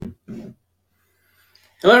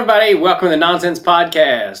Hello, everybody. Welcome to the Nonsense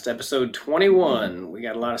Podcast, episode 21. We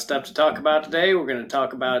got a lot of stuff to talk about today. We're going to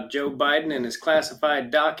talk about Joe Biden and his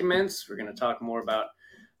classified documents. We're going to talk more about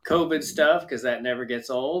COVID stuff because that never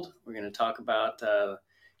gets old. We're going to talk about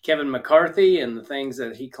Kevin McCarthy and the things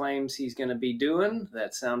that he claims he's going to be doing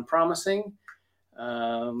that sound promising.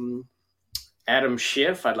 Adam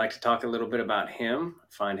Schiff, I'd like to talk a little bit about him. I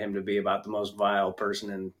find him to be about the most vile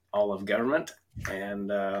person in all of government.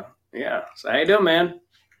 And yeah, so how you doing, man?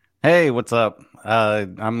 Hey, what's up?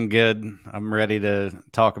 I'm good. I'm ready to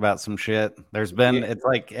talk about some shit. Yeah. It's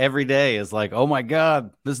like every day is like, oh my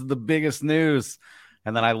God, this is the biggest news.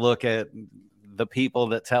 And then I look at the people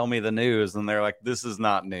that tell me the news and they're like, this is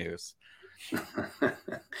not news.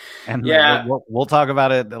 And Yeah, we'll talk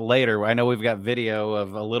about it later. I know we've got video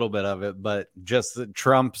of a little bit of it, but just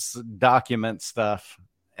Trump's document stuff.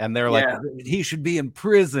 And they're like, yeah, he should be in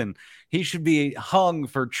prison. He should be hung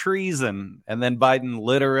for treason. And then Biden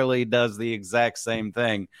literally does the exact same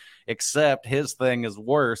thing, except his thing is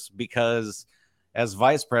worse because as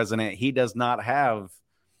vice president, he does not have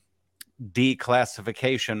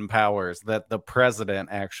declassification powers that the president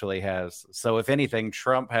actually has. So, if anything,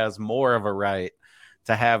 Trump has more of a right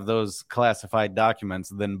to have those classified documents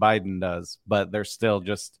than Biden does, but they're still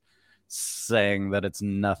just saying that it's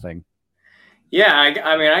nothing. yeah.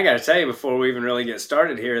 I mean, I got to tell you before we even really get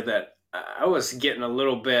started here that I was getting a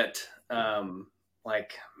little bit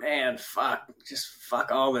like, man, just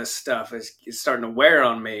fuck all this stuff. It's starting to wear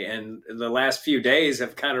on me. And the last few days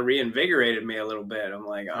have kind of reinvigorated me a little bit. I'm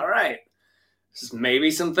like, all right,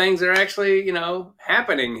 maybe some things are actually,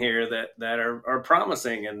 happening here that are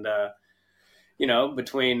promising. And,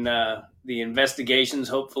 between the investigations,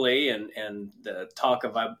 hopefully, and the talk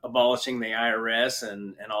of abolishing the IRS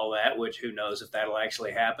and all that, which who knows if that'll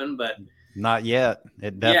actually happen. But Not yet.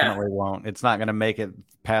 It yeah, definitely won't. It's not going to make it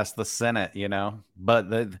past the Senate, you know. But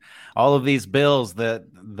all of these bills that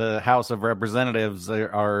the House of Representatives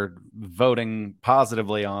are voting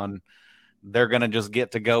positively on, they're going to just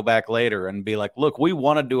get to go back later and be like, look, we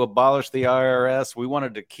wanted to abolish the IRS. We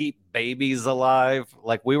wanted to keep babies alive.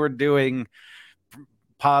 Like we were doing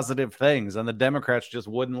positive things, and the Democrats just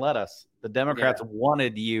wouldn't let us. The yeah, Democrats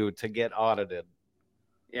wanted you to get audited.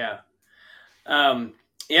 yeah.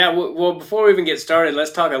 Yeah, well, before we even get started,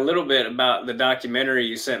 let's talk a little bit about the documentary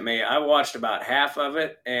you sent me. I watched about half of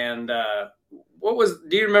it, and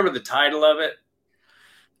do you remember the title of it?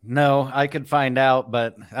 No, I could find out,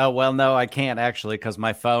 but oh well, no, I can't actually because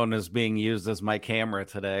my phone is being used as my camera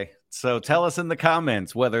today. So tell us in the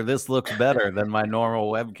comments whether this looks better than my normal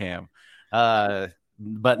webcam.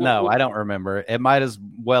 But no, I don't remember. It might as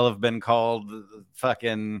well have been called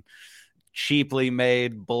fucking cheaply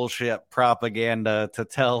made bullshit propaganda to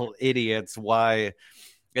tell idiots why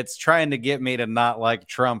it's trying to get me to not like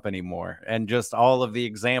Trump anymore. And just all of the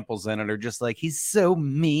examples in it are just like, he's so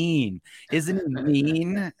mean. Isn't he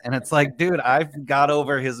mean? And it's like, dude, I've got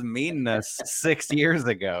over his meanness 6 years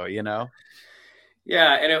ago, you know?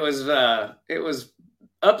 Yeah, and it was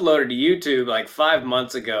uploaded to YouTube like 5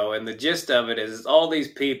 months ago, and the gist of it is all these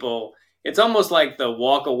people. It's almost like the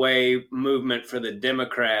walk away movement for the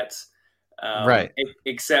Democrats, Right.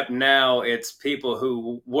 except now it's people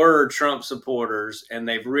who were Trump supporters, and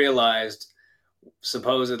they've realized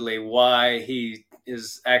supposedly why he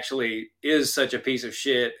is such a piece of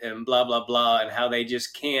shit and blah blah blah, and how they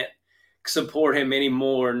just can't support him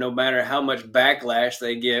anymore, no matter how much backlash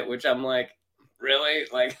they get. Which I'm like, really?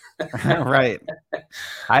 Like, Right. okay.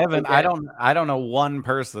 I don't know one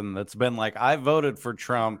person that's been like, I voted for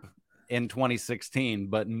Trump in 2016,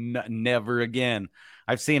 but never again.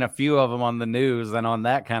 I've seen a few of them on the news and on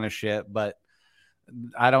that kind of shit, but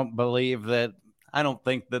I don't believe that. I don't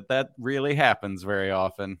think that that really happens very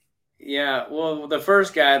often. Yeah, well, the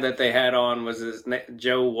first guy that they had on was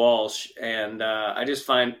Joe Walsh, and I just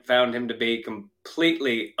found him to be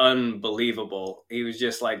completely unbelievable. He was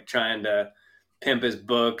just like trying to pimp his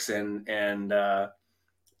books and and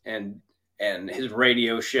his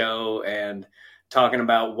radio show, and talking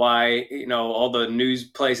about why all the news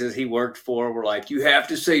places he worked for were like, you have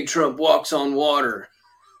to say Trump walks on water.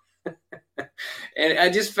 And I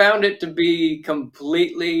just found it to be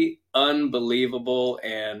completely unbelievable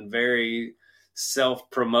and very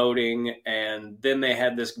self-promoting. And then they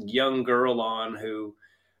had this young girl on who,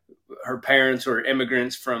 her parents were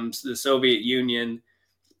immigrants from the Soviet Union,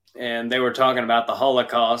 and they were talking about the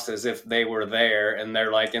Holocaust as if they were there, and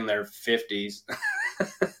they're like in their 50s.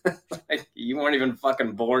 Like, you weren't even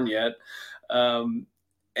fucking born yet. um,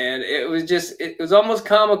 and it was almost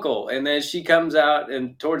comical. And then she comes out,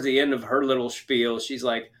 and towards the end of her little spiel, she's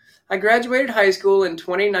like, I graduated high school in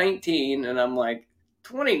 2019. And I'm like,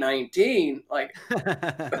 2019, like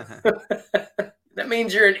that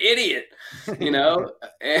means you're an idiot, you know?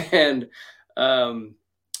 And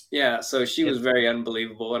yeah, so she was It's very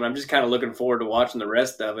unbelievable. And I'm just kind of looking forward to watching the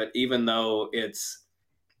rest of it, even though it's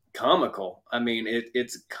comical. I mean,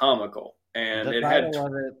 it's comical. And the it had, title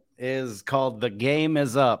of it is called "The Game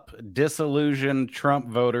Is Up." Disillusioned Trump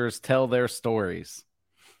voters tell their stories.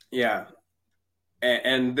 yeah.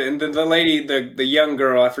 And then the lady, the young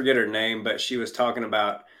girl, I forget her name, but she was talking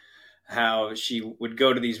about how she would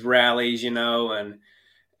go to these rallies, and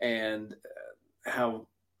how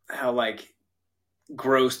like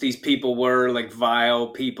gross these people were, like vile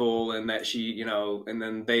people, and that and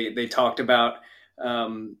then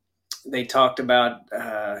um, they talked about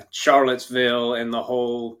Charlottesville and the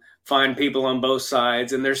whole find people on both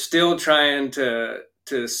sides, and they're still trying to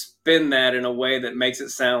spin that in a way that makes it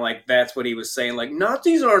sound like that's what he was saying, like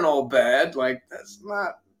Nazis aren't all bad. Like that's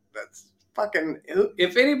fucking,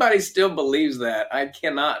 if anybody still believes that, I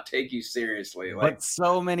cannot take you seriously. Like, But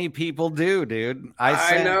so many people do, dude.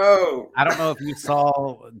 I know. I don't know if you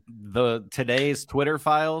saw the today's Twitter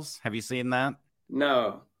files. Have you seen that?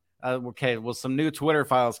 No. Okay, well, some new Twitter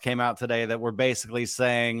files came out today that were basically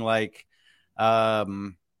saying like, what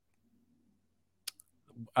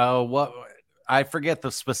I forget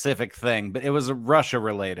the specific thing, but it was Russia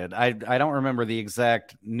related. I don't remember the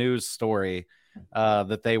exact news story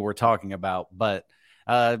that they were talking about, but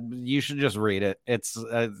you should just read it. It's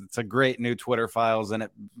a great new Twitter files, and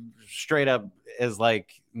it straight up is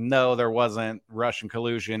like, no, there wasn't Russian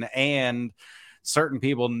collusion, and certain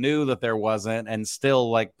people knew that there wasn't, and still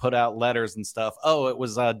like put out letters and stuff. Oh, it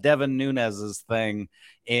was Devin Nunes's thing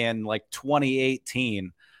in like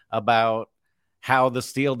 2018 about how the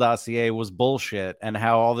Steele dossier was bullshit and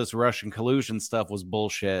how all this Russian collusion stuff was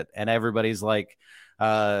bullshit, and everybody's like,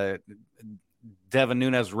 Devin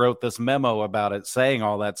Nunes wrote this memo about it saying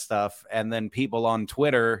all that stuff. And then people on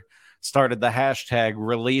Twitter started the hashtag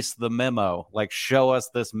release the memo, like show us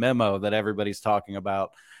this memo that everybody's talking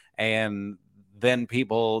about. And then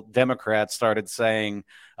Democrats started saying,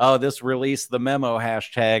 oh, this release the memo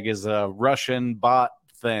hashtag is a Russian bot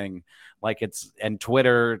thing. Like and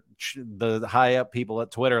Twitter, the high up people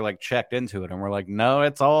at Twitter like checked into it and were like, no,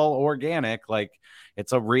 it's all organic. Like,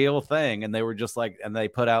 it's a real thing. And they were just like, and they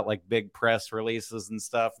put out like big press releases and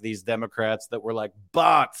stuff, these Democrats that were like,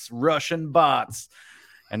 bots, Russian bots.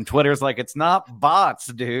 And Twitter's like, it's not bots,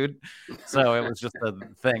 dude. So it was just a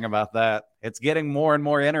thing about that. It's getting more and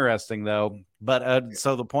more interesting, though. But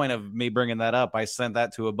so the point of me bringing that up, I sent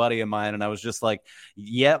that to a buddy of mine, and I was just like,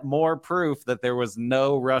 yet more proof that there was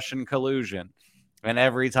no Russian collusion. And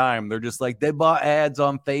every time they're just like, they bought ads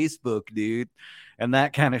on Facebook, dude, and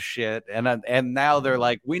that kind of shit. And now they're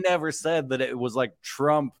like, we never said that it was like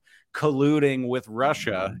Trump colluding with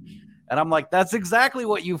Russia. And I'm like, that's exactly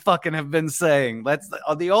what you fucking have been saying. That's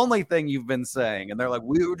the only thing you've been saying. And they're like,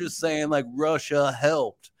 we were just saying like Russia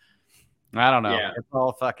helped. I don't know. Yeah. It's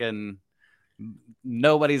all fucking,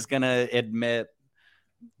 nobody's going to admit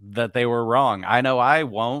that they were wrong. I know I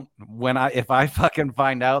won't. If I fucking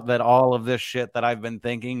find out that all of this shit that I've been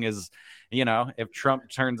thinking is, if Trump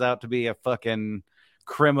turns out to be a fucking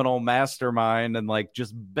criminal mastermind and like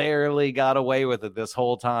just barely got away with it this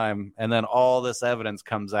whole time, and then all this evidence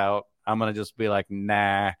comes out, I'm gonna just be like,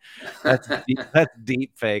 nah, that's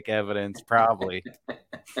deep fake evidence, probably.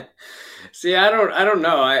 See, I don't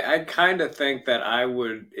know. I kind of think that I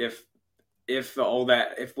would, if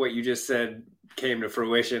what you just said came to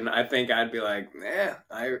fruition, I think I'd be like, yeah,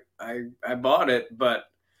 I bought it, but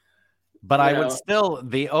I would still,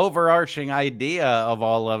 the overarching idea of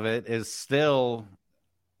all of it is still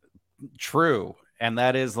true. And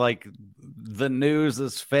that is like, the news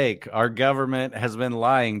is fake. Our government has been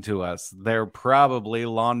lying to us. They're probably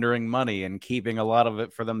laundering money and keeping a lot of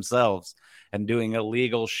it for themselves and doing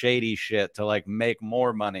illegal, shady shit to like make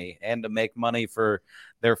more money and to make money for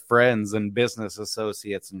their friends and business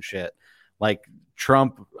associates and shit. Like,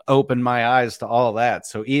 Trump opened my eyes to all that.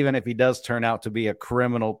 So even if he does turn out to be a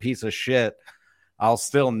criminal piece of shit, I'll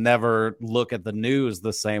still never look at the news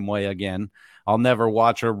the same way again. I'll never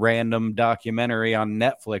watch a random documentary on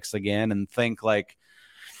Netflix again and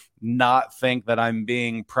not think that I'm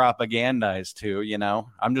being propagandized to,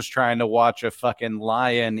 I'm just trying to watch a fucking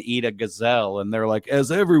lion eat a gazelle. And they're like,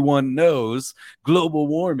 as everyone knows, global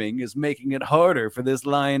warming is making it harder for this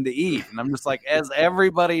lion to eat. And I'm just like, as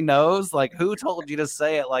everybody knows, like, who told you to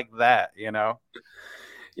say it like that,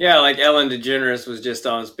 Yeah, like Ellen DeGeneres was just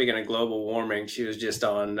on, speaking of global warming, she was just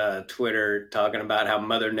on Twitter talking about how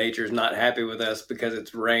Mother Nature's not happy with us because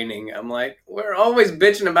it's raining. I'm like, we're always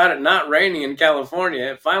bitching about it not raining in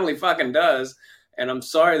California. It finally fucking does. And I'm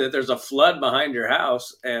sorry that there's a flood behind your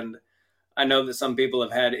house. And I know that some people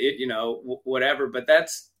have had it, whatever, but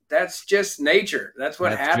that's just nature. That's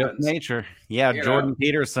what happens. Just nature. Yeah. Jordan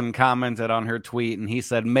Peterson commented on her tweet and he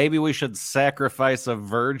said, maybe we should sacrifice a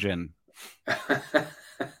virgin.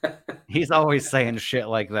 He's always saying shit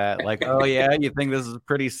like that. Like, oh yeah, you think this is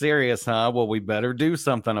pretty serious, huh? Well, we better do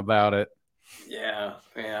something about it. Yeah.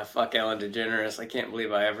 Fuck Ellen DeGeneres. I can't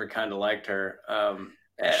believe I ever kind of liked her.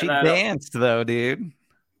 She danced though, dude.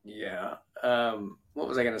 Yeah. What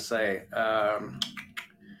was I going to say? I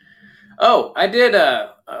did,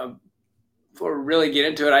 before we really get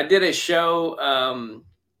into it, I did a show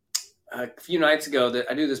a few nights ago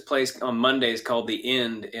that I do this place on Mondays called The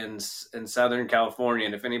End in Southern California.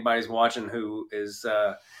 And if anybody's watching who is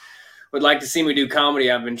would like to see me do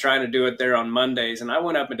comedy, I've been trying to do it there on Mondays. And I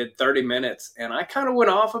went up and did 30 minutes. And I kind of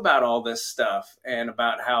went off about all this stuff and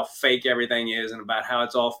about how fake everything is and about how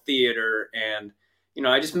it's all theater. And,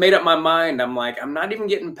 I just made up my mind. I'm like, I'm not even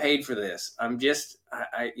getting paid for this. I'm just,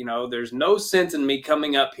 there's no sense in me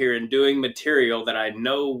coming up here and doing material that I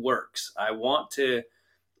know works. I want to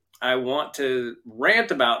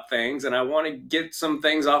rant about things and I want to get some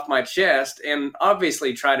things off my chest and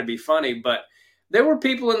obviously try to be funny. But there were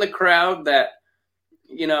people in the crowd that,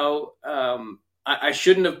 I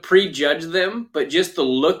shouldn't have prejudged them, but just the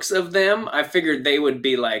looks of them, I figured they would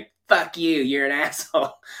be like, fuck you, you're an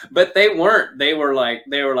asshole. But they weren't. They were like,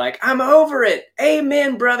 I'm over it.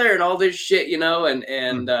 Amen, brother. And all this shit,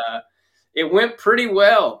 and it went pretty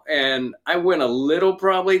well. And I went a little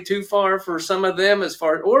probably too far for some of them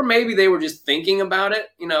or maybe they were just thinking about it,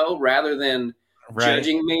 rather than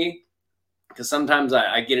judging me. Because sometimes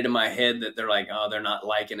I get it in my head that they're like, oh, they're not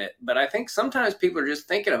liking it. But I think sometimes people are just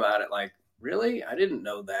thinking about it like, really? I didn't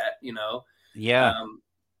know that, Yeah.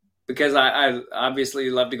 Because I obviously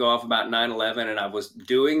love to go off about 9/11 and I was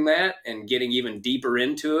doing that and getting even deeper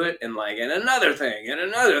into it and like, and another thing.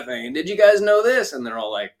 And did you guys know this? And they're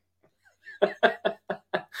all like, but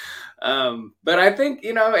I think,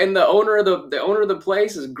 and the owner of the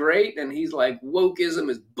place is great. And he's like, wokeism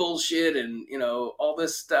is bullshit and, all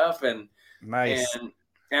this stuff. And nice.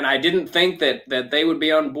 And I didn't think that they would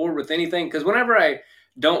be on board with anything. Cause whenever I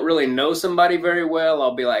don't really know somebody very well,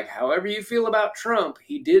 I'll be like, however you feel about Trump,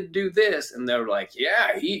 he did do this. And they're like,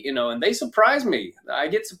 yeah, and they surprise me. I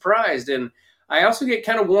get surprised. And I also get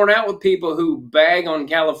kind of worn out with people who bag on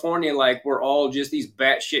California like we're all just these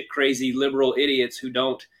batshit crazy liberal idiots who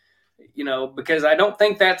don't, because I don't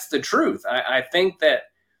think that's the truth. I think that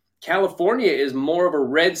California is more of a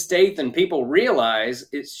red state than people realize.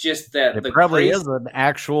 It's just that it probably is an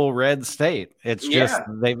actual red state. It's just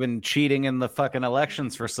they've been cheating in the fucking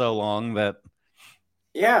elections for so long that.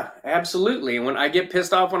 Yeah, absolutely. And when I get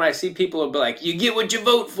pissed off when I see people will be like, you get what you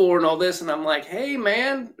vote for and all this. And I'm like, hey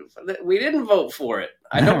man, we didn't vote for it.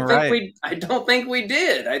 I don't think we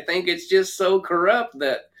did. I think it's just so corrupt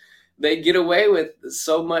that they get away with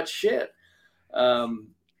so much shit.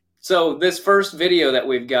 So this first video that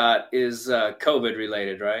we've got is COVID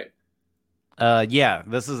related, right? Yeah,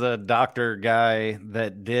 this is a doctor guy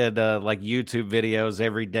that did like YouTube videos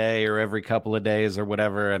every day or every couple of days or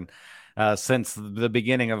whatever. And since the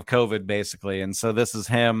beginning of COVID, basically. And so this is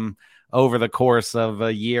him over the course of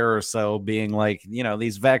a year or so being like,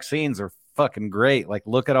 these vaccines are fucking great. Like,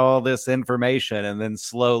 look at all this information. And then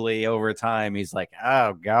slowly over time, he's like,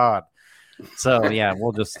 oh, God. So, yeah,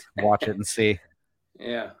 we'll just watch it and see.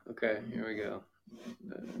 Yeah. Okay. Here we go.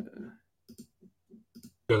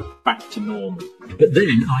 Go back to normal. But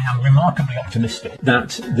then I am remarkably optimistic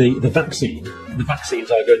that the vaccines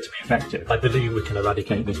are going to be effective. I believe we can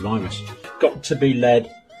eradicate this virus. Got to be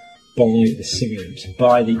led by the science,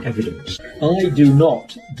 by the evidence. I do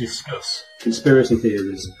not discuss conspiracy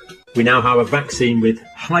theories. We now have a vaccine with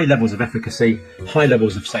high levels of efficacy, high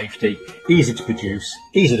levels of safety, easy to produce,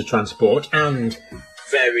 easy to transport, and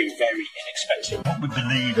very, very inexpensive. What we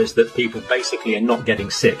believe is that people basically are not getting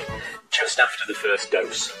sick just after the first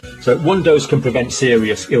dose. So one dose can prevent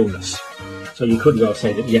serious illness. So you could well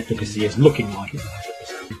say that the efficacy is looking like it's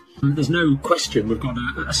 100%. There's no question we've got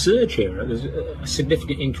a surge here. There's a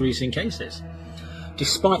significant increase in cases,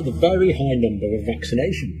 despite the very high number of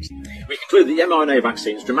vaccinations. We conclude that the mRNA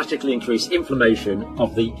vaccines dramatically increase inflammation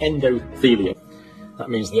of the endothelium. That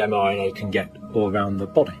means the mRNA can get all around the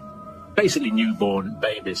body. Basically newborn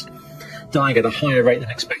babies dying at a higher rate than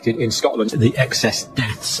expected in Scotland. The excess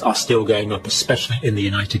deaths are still going up, especially in the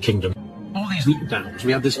United Kingdom. All these lockdowns,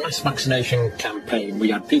 we had this mass vaccination campaign, we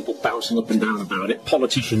had people bouncing up and down about it,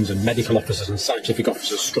 politicians and medical officers and scientific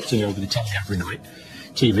officers strutting over the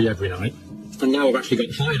TV every night. And now we've actually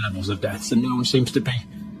got high levels of deaths and no one seems to be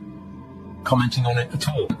commenting on it at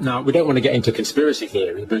all. Now, we don't want to get into conspiracy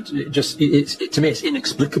theory, but to me, it's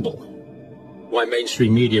inexplicable why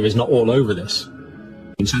mainstream media is not all over this.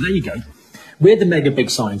 And so there you go. We're the mega big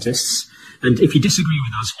scientists, and if you disagree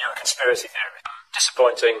with us, you're a conspiracy theorist.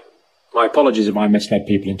 Disappointing. My apologies if I misled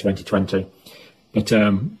people in 2020, but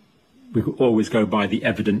we always go by the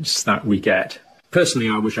evidence that we get. Personally,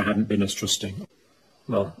 I wish I hadn't been as trusting.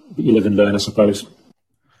 Well, but you live and learn, I suppose.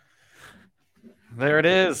 There it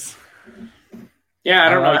is. Yeah, I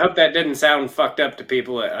don't know. I hope that didn't sound fucked up to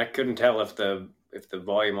people. I couldn't tell if the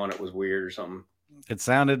volume on it was weird or something. It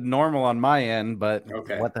sounded normal on my end, but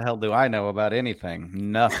What the hell do I know about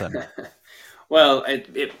anything? Nothing. Well,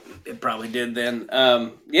 it probably did then.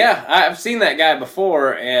 Yeah, I've seen that guy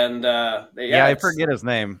before, and I forget his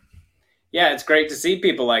name. Yeah, it's great to see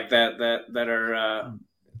people like that are.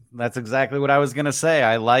 That's exactly what I was gonna say.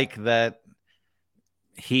 I like that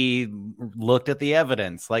he looked at the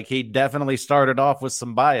evidence. Like, he definitely started off with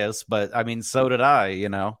some bias, but I mean, so did I. You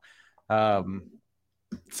know.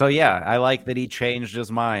 So yeah, I like that he changed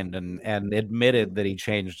his mind and admitted that he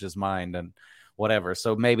changed his mind and whatever.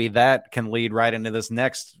 So maybe that can lead right into this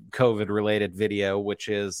next COVID related video, which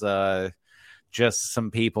is just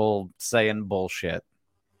some people saying bullshit.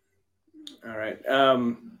 All right.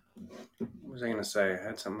 What was I going to say? I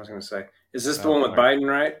had something I was going to say. Is this the one with Biden,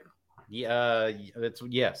 right? Yeah,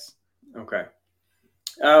 yes. Okay.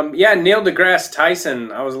 Yeah, Neil deGrasse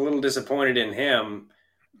Tyson. I was a little disappointed in him.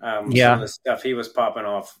 Some of the stuff he was popping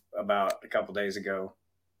off about a couple days ago.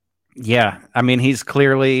 Yeah, I mean, he's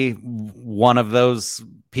clearly one of those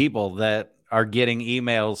people that are getting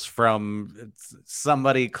emails from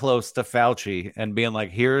somebody close to Fauci and being like,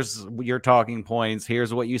 here's your talking points,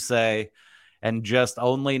 here's what you say. And just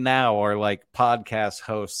only now are like podcast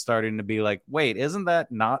hosts starting to be like, wait, isn't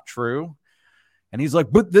that not true? And he's like,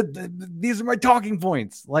 but these are my talking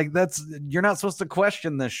points. Like, you're not supposed to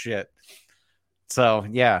question this shit. So,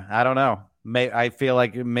 yeah, I don't know. I feel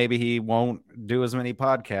like maybe he won't do as many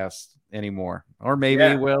podcasts anymore. Or maybe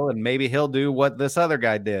he will, and maybe he'll do what this other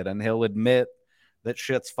guy did, and he'll admit that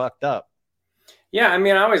shit's fucked up. Yeah, I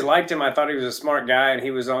mean, I always liked him. I thought he was a smart guy, and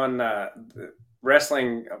he was on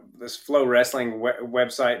wrestling. This Flow Wrestling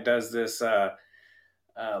website does this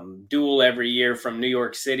duel every year from New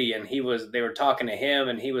York City, and they were talking to him,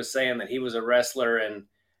 and he was saying that he was a wrestler,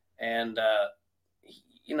 and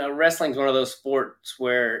you know, wrestling's one of those sports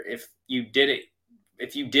where if you did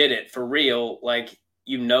it for real, like,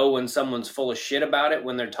 you know, when someone's full of shit about it,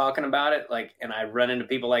 when they're talking about it, like, and I run into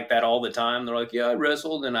people like that all the time. They're like, yeah, I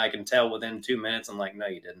wrestled. And I can tell within 2 minutes. I'm like, no,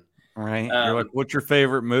 you didn't. Right. You're like, what's your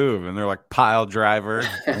favorite move? And they're like, pile driver.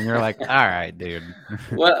 And you're like, all right, dude.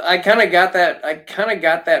 Well, I kind of got that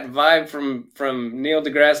vibe from Neil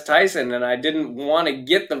deGrasse Tyson, and I didn't want to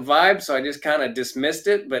get the vibe. So I just kind of dismissed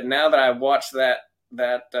it. But now that I've watched that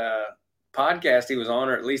podcast he was on,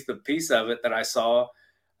 or at least the piece of it that I saw,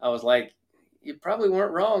 I was like, you probably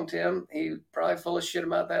weren't wrong, Tim. He's probably full of shit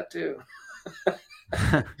about that too.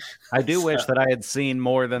 I do wish that I had seen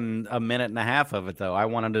more than a minute and a half of it, though. I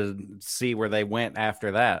wanted to see where they went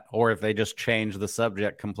after that, or if they just changed the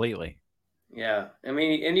subject completely. Yeah. I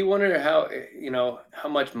mean, and you wonder how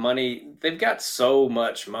much money they've got, so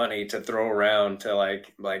much money to throw around to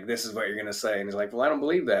like, this is what you're going to say. And he's like, well, I don't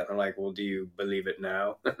believe that. And I'm like, well, do you believe it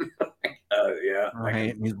now? Yeah.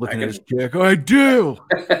 Right. He's looking at his check. I do.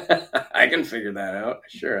 I can figure that out.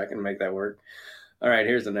 Sure. I can make that work. All right.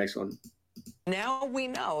 Here's the next one. Now we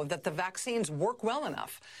know that the vaccines work well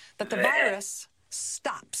enough that the virus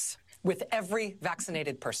stops with every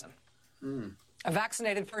vaccinated person. A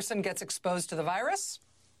vaccinated person gets exposed to the virus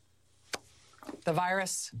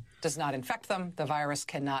does not infect them. The virus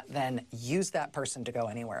cannot then use that person to go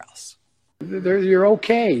anywhere else. You're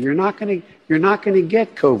okay. You're not going to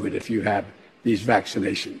get COVID if you have these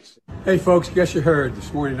vaccinations. Hey, folks, guess you heard.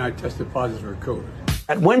 This morning I tested positive for COVID.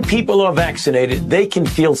 And when people are vaccinated, they can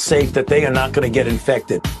feel safe that they are not going to get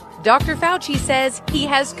infected. Dr. Fauci says he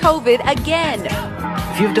has COVID again.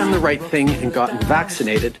 If you've done the right thing and gotten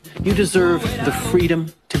vaccinated, you deserve the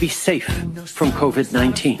freedom to be safe from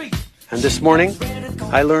COVID-19. And this morning,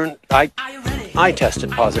 I learned I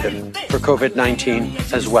tested positive for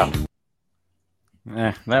COVID-19 as well.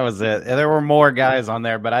 That was it. There were more guys on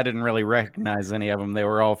there, but I didn't really recognize any of them. They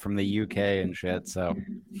were all from the UK and shit. So,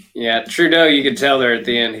 yeah, Trudeau, you could tell there at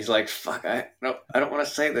the end. He's like, "Fuck, I don't want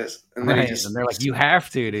to say this." And then and they're like, "You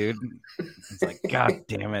have to, dude." It's like, God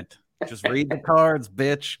damn it! Just read the cards,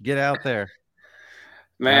 bitch. Get out there,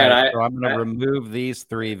 man. Right, so I'm gonna remove these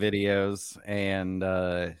 3 videos and.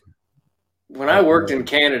 When I worked in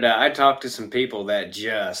Canada, I talked to some people that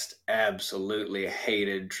just absolutely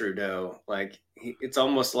hated Trudeau. Like, it's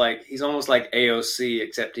almost like he's almost like AOC,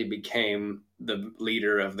 except he became the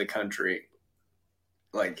leader of the country.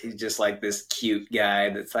 Like he's just like this cute guy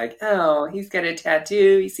that's like, oh, he's got a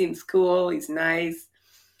tattoo. He seems cool. He's nice.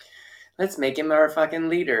 Let's make him our fucking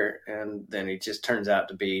leader. And then he just turns out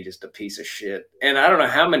to be just a piece of shit. And I don't know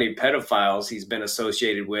how many pedophiles he's been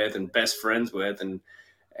associated with and best friends with and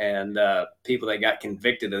people that got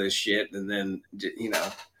convicted of this shit. And then, you know,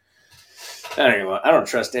 I don't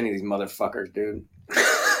trust any of these motherfuckers, dude.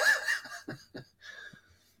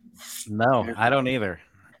 No, I don't either.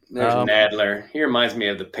 There's Nadler. He reminds me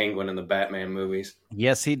of the Penguin in the Batman movies.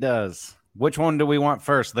 Yes, he does. Which one do we want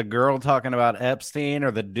first? The girl talking about Epstein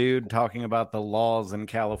or the dude talking about the laws in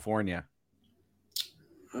California?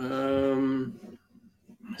 Stupid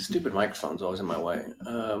microphone's always in my way.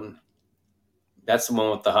 That's the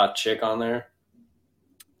one with the hot chick on there.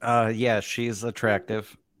 Yeah, she's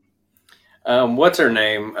attractive. What's her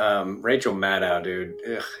name? Rachel Maddow, dude.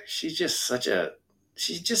 Ugh, she's just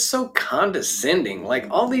so condescending. Like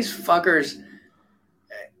all these fuckers.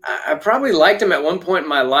 I probably liked them at one point in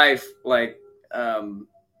my life, like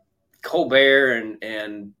Colbert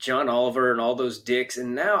and John Oliver and all those dicks.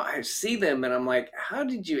 And now I see them and I'm like, how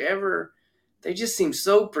did you ever? They just seem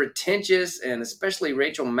so pretentious, and especially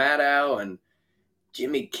Rachel Maddow and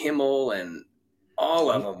Jimmy Kimmel and all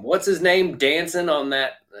of them. What's his name dancing on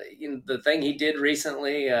that? The thing he did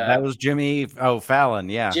recently. That was Jimmy Fallon.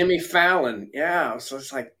 Yeah, Jimmy Fallon. Yeah, so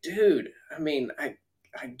it's like, dude. I mean, I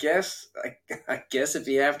guess if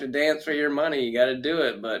you have to dance for your money, you got to do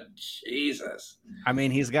it. But Jesus, I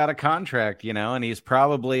mean, he's got a contract, you know, and he's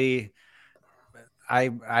probably.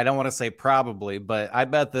 I don't want to say probably, but I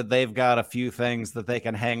bet that they've got a few things that they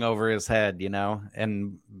can hang over his head, you know,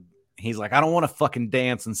 and he's like, I don't want to fucking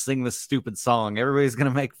dance and sing this stupid song. Everybody's going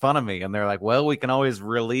to make fun of me. And they're like, well, we can always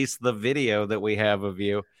release the video that we have of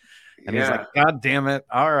you. And he's like, God damn it.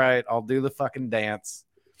 All right, I'll do the fucking dance.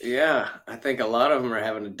 Yeah, I think a lot of them are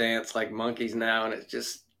having to dance like monkeys now, and it's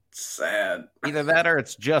just sad. Either that or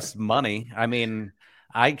it's just money. I mean,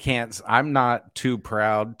 I'm not too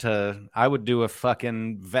proud I would do a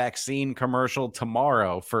fucking vaccine commercial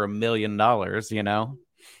tomorrow for $1 million, you know?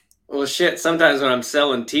 Well, shit, sometimes when I'm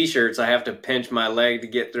selling t-shirts, I have to pinch my leg to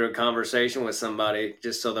get through a conversation with somebody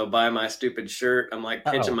just so they'll buy my stupid shirt. I'm like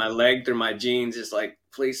pinching my leg through my jeans, just like,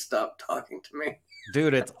 please stop talking to me.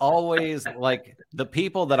 Dude, it's always like the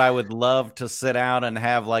people that I would love to sit down and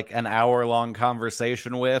have like an hour-long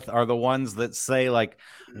conversation with are the ones that say like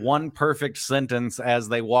one perfect sentence as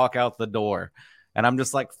they walk out the door. And I'm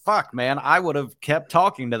just like, fuck, man, I would have kept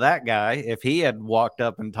talking to that guy if he had walked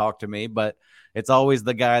up and talked to me. But it's always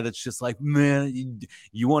the guy that's just like, man,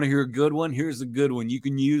 you want to hear a good one? Here's a good one. You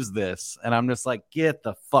can use this. And I'm just like, get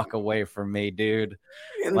the fuck away from me, dude.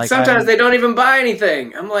 And like, sometimes they don't even buy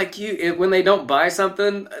anything. I'm like, when they don't buy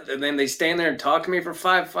something, and then they stand there and talk to me for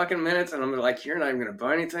 5 fucking minutes, and I'm like, you're not even going to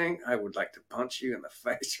buy anything? I would like to punch you in the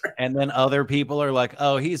face. Right? And then other people are like,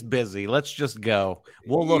 oh, he's busy. Let's just go.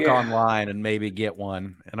 We'll look online and maybe get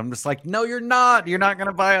one. And I'm just like, no, you're not. You're not going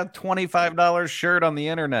to buy a $25 shirt on the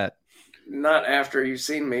internet. Not after you've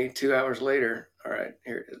seen me 2 hours later. All right,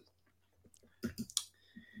 here it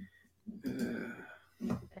is.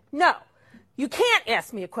 No, you can't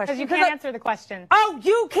ask me a question. Because you can't answer the question. Oh,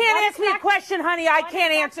 you can't ask me a question, honey. I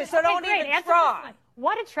can't answer, so don't even try.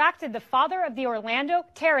 What attracted the father of the Orlando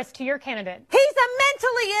terrorist to your candidate? He's a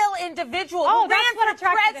mentally ill individual who ran for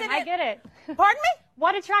president. I get it. Pardon me?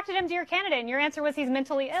 What attracted him to your candidate? And your answer was he's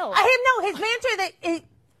mentally ill. His answer that...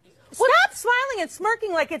 Stop smiling and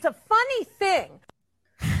smirking like it's a funny thing.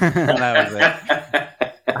 That was it.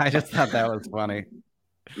 I just thought that was funny.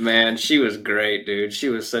 Man, she was great, dude. She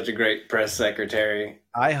was such a great press secretary.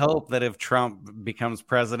 I hope that if Trump becomes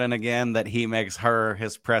president again, that he makes her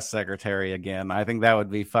his press secretary again. I think that would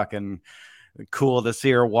be fucking cool to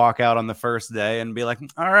see her walk out on the first day and be like,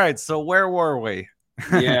 all right, so where were we?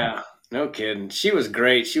 Yeah, no kidding. She was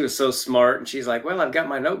great. She was so smart. And she's like, well, I've got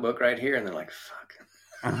my notebook right here. And they're like, fuck.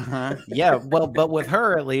 Yeah, well, but with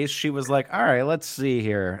her at least, she was like, all right, let's see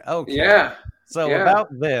here. Okay. Yeah. So about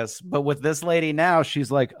this, but with this lady now,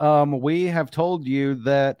 she's like, we have told you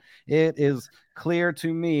that it is clear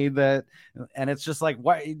to me that, and it's just like,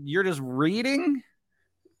 what, you're just reading?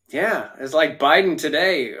 Yeah, it's like Biden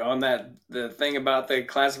today on the thing about the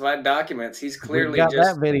classified documents. He's clearly got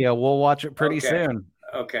that video. We'll watch it pretty soon.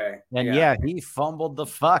 Okay. And yeah, he fumbled the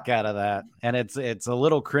fuck out of that. And it's a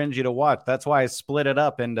little cringy to watch. That's why I split it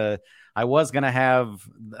up into, I was going to have,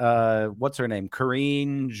 what's her name?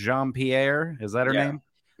 Karine Jean-Pierre. Is that her name?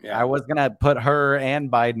 Yeah. I was going to put her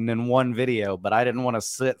and Biden in one video, but I didn't want to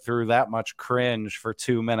sit through that much cringe for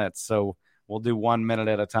 2 minutes. So We'll do 1 minute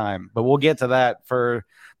at a time, but we'll get to that. For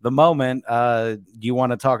the moment, do you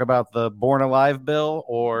want to talk about the Born Alive bill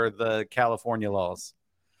or the California laws?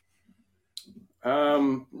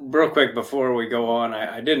 Real quick before we go on,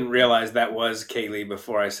 I didn't realize that was Kaylee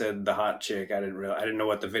before I said the hot chick. I didn't know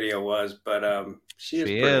what the video was, but she is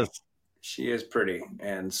pretty. She is pretty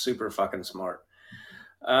and super fucking smart.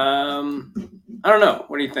 I don't know.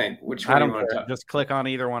 What do you think? Which one do you want to talk? Just click on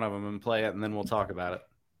either one of them and play it, and then we'll talk about it.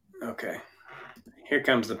 Okay. Here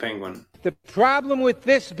comes the penguin. The problem with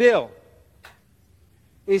this bill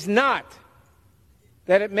is not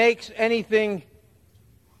that it makes anything,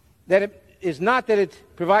 that it is not that it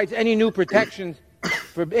provides any new protections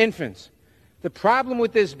for infants. The problem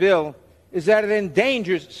with this bill is that it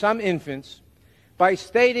endangers some infants by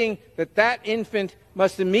stating that that infant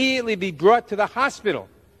must immediately be brought to the hospital,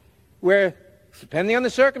 where, depending on the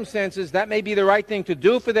circumstances, that may be the right thing to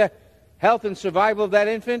do for the health and survival of that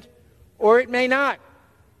infant, or it may not.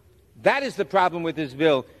 That is the problem with this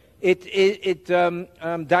bill. It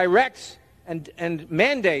directs and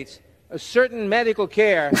mandates a certain medical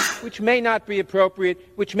care which may not be appropriate,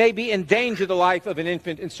 which may be endanger the life of an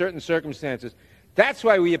infant in certain circumstances. That's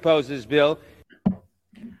why we oppose this bill.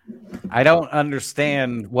 I don't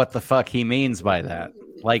understand what the fuck he means by that.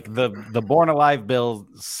 Like the Born Alive bill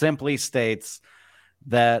simply states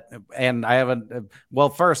that, and I haven't, well,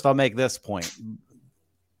 first I'll make this point.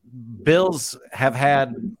 Bills have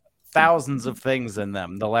had thousands of things in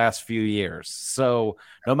them the last few years. So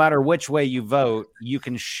no matter which way you vote, you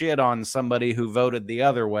can shit on somebody who voted the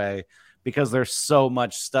other way because there's so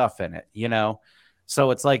much stuff in it, you know?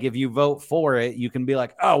 So it's like if you vote for it, you can be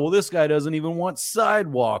like, oh, well, this guy doesn't even want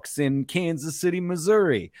sidewalks in Kansas City,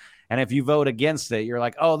 Missouri. And if you vote against it, you're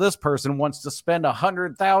like, oh, this person wants to spend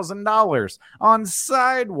 $100,000 on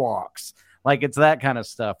sidewalks. Like, it's that kind of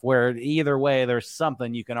stuff where either way, there's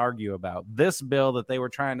something you can argue about. This bill that they were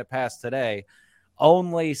trying to pass today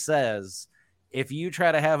only says if you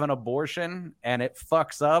try to have an abortion and it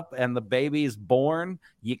fucks up and the baby's born,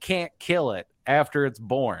 you can't kill it after it's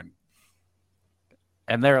born.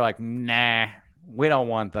 And they're like, nah, we don't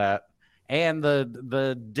want that. And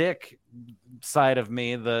the dick side of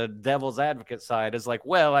me, the devil's advocate side, is like,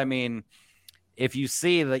 well, I mean, if you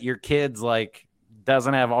see that your kid's like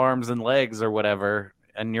doesn't have arms and legs or whatever,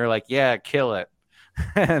 and you're like, yeah, kill it.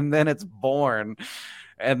 And then it's born.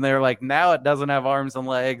 And they're like, now it doesn't have arms and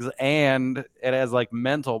legs and it has like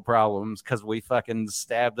mental problems because we fucking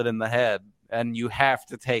stabbed it in the head. And you have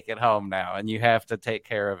to take it home now and you have to take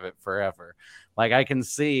care of it forever. Like, I can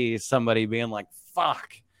see somebody being like,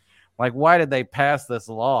 fuck, like, why did they pass this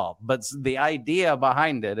law? But the idea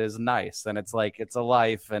behind it is nice. And it's like, it's a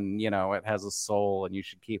life and, you know, it has a soul and you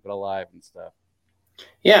should keep it alive and stuff.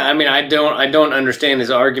 Yeah. I mean, I don't understand his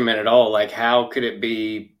argument at all. Like, how could it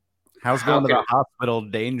be? How's going to the hospital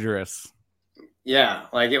dangerous? Yeah.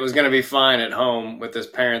 Like, it was going to be fine at home with this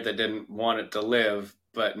parent that didn't want it to live.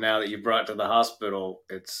 But now that you brought it to the hospital,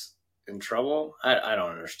 it's in trouble. I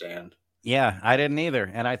don't understand. Yeah, I didn't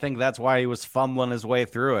either. And I think that's why he was fumbling his way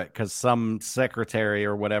through it, because some secretary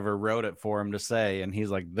or whatever wrote it for him to say. And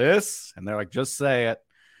he's like, this? And they're like, just say it.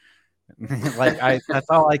 That's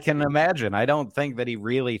all I can imagine. I don't think that he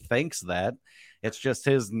really thinks that. It's just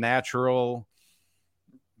his natural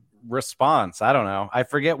response. I don't know. I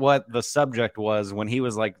forget what the subject was when he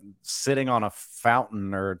was like sitting on a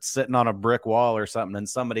fountain or sitting on a brick wall or something. And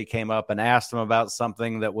somebody came up and asked him about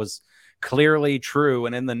something that was clearly true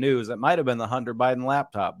and in the news. It might have been the Hunter Biden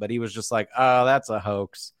laptop, but he was just like, oh, that's a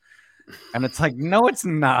hoax. And it's like, no, it's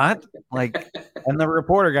not. Like, and the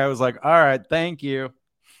reporter guy was like, all right, thank you.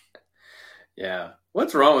 Yeah.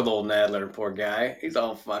 What's wrong with old Nadler? Poor guy. He's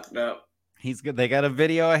all fucked up. He's good. They got a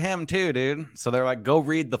video of him too, dude. So they're like, go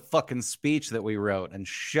read the fucking speech that we wrote and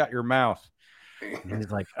shut your mouth. And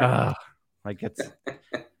he's like, ugh. Like, it's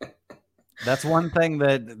that's one thing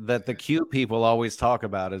that the Q people always talk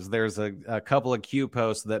about is there's a couple of Q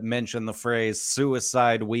posts that mention the phrase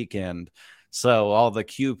suicide weekend. So all the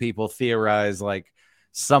Q people theorize like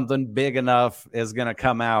something big enough is going to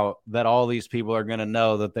come out that all these people are going to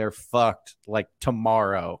know that they're fucked like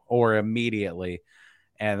tomorrow or immediately.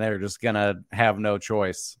 And they're just going to have no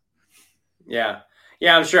choice. Yeah.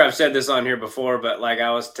 Yeah, I'm sure I've said this on here before, but like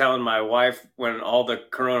I was telling my wife when all the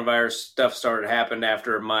coronavirus stuff started happening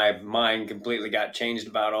after my mind completely got changed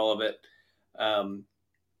about all of it.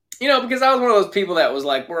 You know, because I was one of those people that was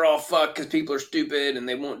like, we're all fucked because people are stupid and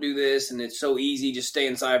they won't do this. And it's so easy, just stay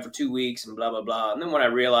inside for 2 weeks and blah, blah, blah. And then when I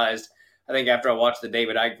realized, I think after I watched the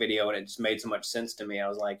David Icke video and it just made so much sense to me, I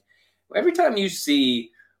was like, every time you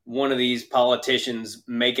see one of these politicians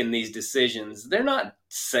making these decisions, they're not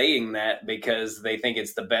saying that because they think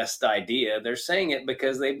it's the best idea. They're saying it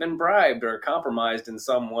because they've been bribed or compromised in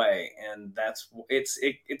some way. And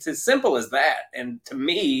it's as simple as that. And to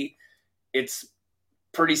me, it's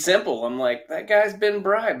pretty simple. I'm like, that guy's been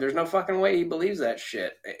bribed. There's no fucking way he believes that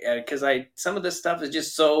shit. Because some of this stuff is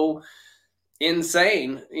just so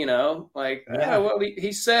insane, like, Yeah. well,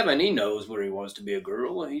 he's 7, he knows where he wants to be a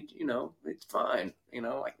girl, it's fine,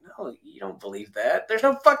 like, no, you don't believe that. There's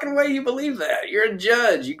no fucking way you believe that. You're a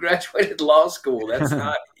judge, you graduated law school. That's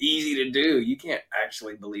not easy to do. You can't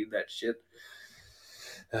actually believe that shit.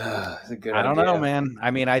 It's a good I don't idea. know, man.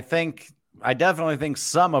 I mean, I definitely think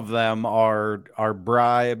some of them are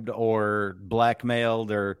bribed or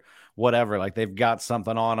blackmailed or whatever. Like they've got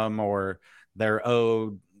something on them, or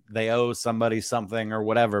they owe somebody something or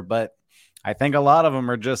whatever. But I think a lot of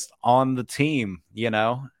them are just on the team,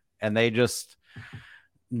 and they just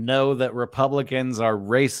know that Republicans are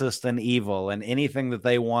racist and evil, and anything that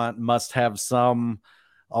they want must have some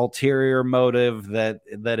ulterior motive that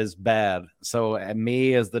is bad. So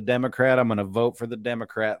me as the Democrat, I'm going to vote for the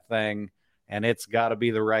Democrat thing, and it's got to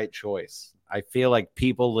be the right choice. I feel like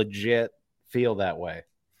people legit feel that way.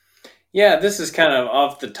 Yeah, this is kind of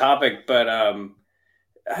off the topic, but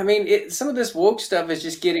I mean, some of this woke stuff is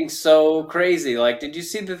just getting so crazy. Like, did you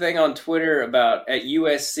see the thing on Twitter about at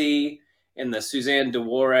USC in the Suzanne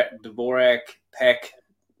Dvorak Peck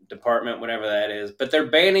department, whatever that is? But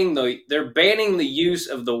they're banning the use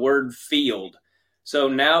of the word field. So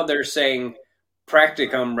now they're saying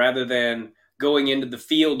practicum rather than going into the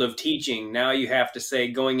field of teaching. Now you have to say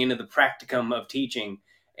going into the practicum of teaching.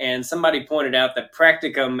 And somebody pointed out that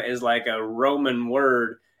practicum is like a Roman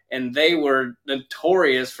word, and they were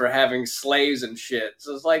notorious for having slaves and shit.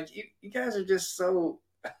 So it's like, you guys are just so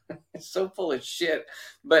full of shit.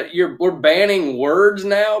 But we're banning words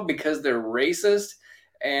now because they're racist.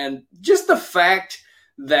 And just the fact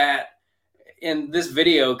that, in this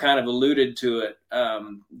video kind of alluded to it,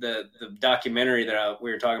 the documentary that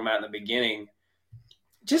we were talking about in the beginning,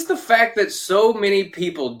 just the fact that so many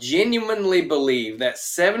people genuinely believe that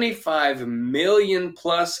 75 million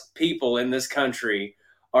plus people in this country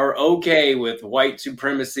are okay with white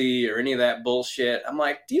supremacy or any of that bullshit. I'm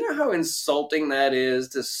like, do you know how insulting that is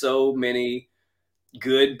to so many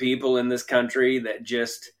good people in this country that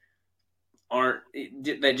just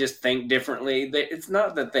think differently? It's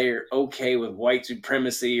not that they're okay with white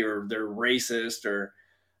supremacy or they're racist, or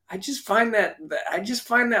I just find that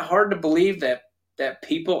hard to believe that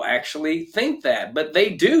people actually think that, but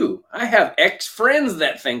they do. I have ex-friends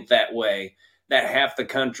that think that way, that half the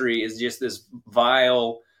country is just this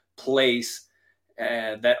vile place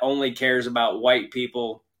that only cares about white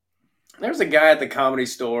people. There's a guy at the Comedy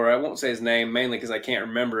Store, I won't say his name mainly because I can't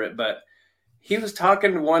remember it, but he was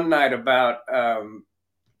talking one night about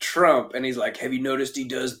Trump, and he's like, have you noticed he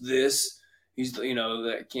does this? He's,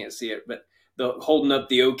 I can't see it, but holding up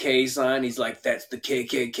the OK sign, he's like, that's the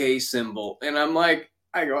KKK symbol. And I'm like,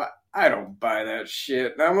 I don't buy that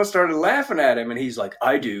shit. And I almost started laughing at him, and he's like,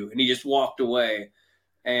 I do. And he just walked away.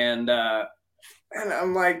 And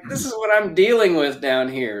I'm like, this is what I'm dealing with down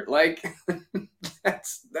here. Like,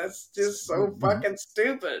 that's just so fucking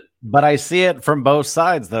stupid. But I see it from both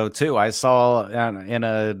sides, though, too. I saw in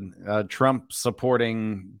a Trump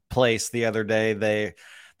supporting place the other day,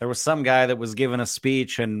 there was some guy that was giving a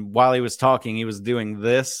speech, and while he was talking, he was doing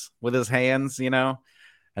this with his hands, and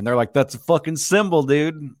they're like, that's a fucking symbol,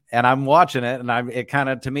 dude. And I'm watching it, and it kind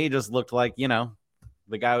of, to me, just looked like,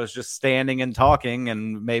 the guy was just standing and talking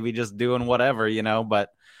and maybe just doing whatever, but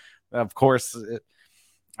of course,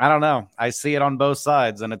 I don't know. I see it on both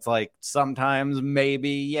sides, and it's like, sometimes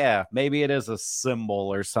maybe it is a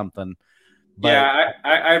symbol or something. But yeah,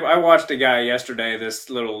 I watched a guy yesterday, this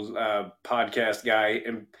little podcast guy,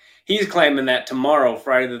 and he's claiming that tomorrow,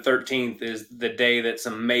 Friday the 13th, is the day that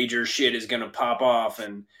some major shit is going to pop off,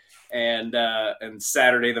 and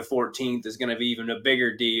Saturday the 14th is going to be even a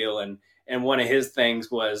bigger deal. And one of his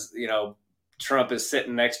things was, Trump is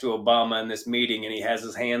sitting next to Obama in this meeting, and he has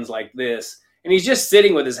his hands like this, and he's just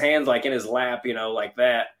sitting with his hands like in his lap, like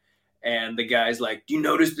that. And the guy's like, do you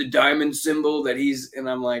notice the diamond symbol that he's? And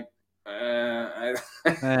I'm like, yeah,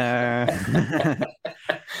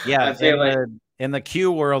 in the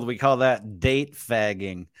Q world, we call that date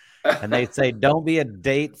fagging. And they say, don't be a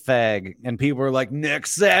date fag. And people are like,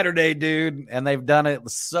 next Saturday, dude. And they've done it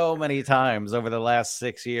so many times over the last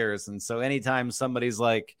 6 years. And so anytime somebody's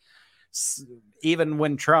like, even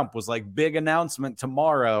when Trump was like, big announcement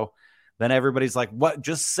tomorrow, then everybody's like, what?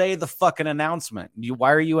 Just say the fucking announcement.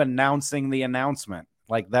 Why are you announcing the announcement?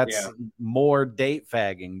 Like, that's more date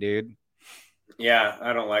fagging, dude. Yeah,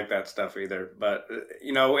 I don't like that stuff either. But,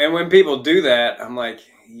 and when people do that, I'm like,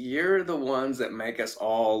 you're the ones that make us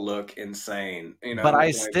all look insane. But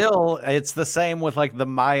it's the same with like the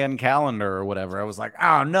Mayan calendar or whatever. I was like,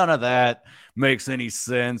 oh, none of that makes any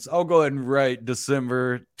sense. I'll go ahead and write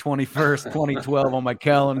December 21st, 2012 on my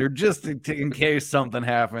calendar just in case something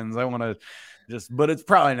happens. I want to but it's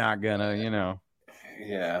probably not gonna,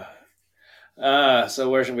 Yeah. So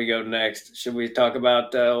where should we go next? Should we talk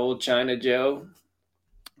about old China Joe?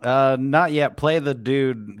 Not yet. Play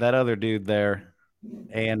that other dude there,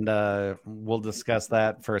 and we'll discuss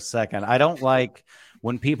that for a second. I don't like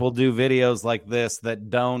when people do videos like this that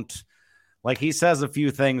don't, like, he says a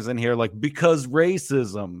few things in here like because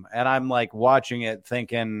racism, and I'm like watching it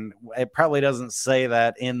thinking it probably doesn't say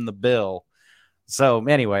that in the bill. So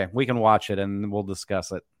anyway, we can watch it and we'll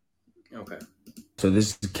discuss it. Okay. So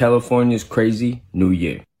this is California's crazy new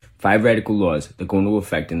year. 5 radical laws that go into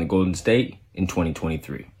effect in the Golden State in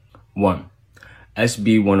 2023. 1.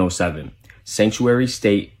 SB 107, Sanctuary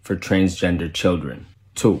State for Transgender Children.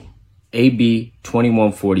 2. AB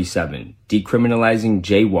 2147, decriminalizing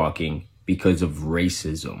jaywalking because of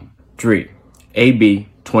racism. 3. AB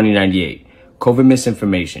 2098, COVID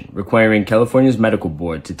misinformation, requiring California's medical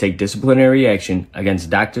board to take disciplinary action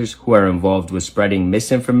against doctors who are involved with spreading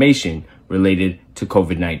misinformation related to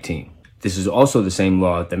COVID-19. This is also the same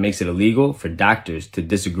law that makes it illegal for doctors to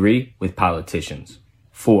disagree with politicians.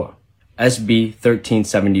 4. SB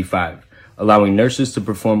 1375, allowing nurses to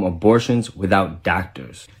perform abortions without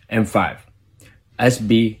doctors. And 5.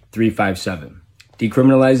 SB 357,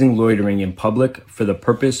 decriminalizing loitering in public for the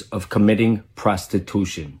purpose of committing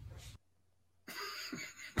prostitution.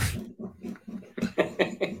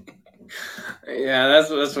 Yeah, that's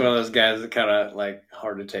one of those guys that kind of like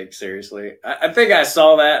hard to take seriously. I think I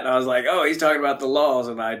saw that and I was like, oh, he's talking about the laws,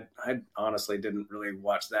 and I honestly didn't really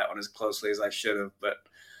watch that one as closely as I should have. But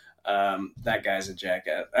that guy's a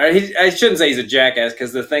jackass. I shouldn't say he's a jackass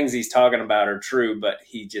because the things he's talking about are true, but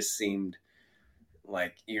he just seemed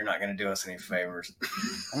like you're not going to do us any favors.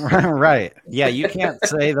 Right. Yeah, you can't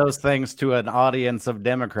say those things to an audience of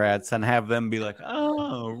Democrats and have them be like,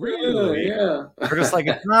 oh, really? Yeah. We're just like,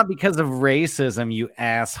 it's not because of racism, you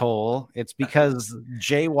asshole. It's because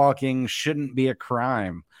jaywalking shouldn't be a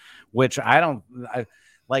crime, which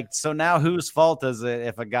so now whose fault is it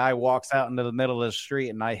if a guy walks out into the middle of the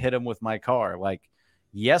street and I hit him with my car? Like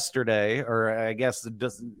yesterday, or I guess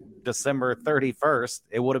December 31st,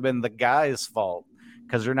 it would have been the guy's fault.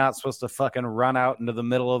 Because you're not supposed to fucking run out into the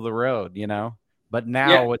middle of the road, But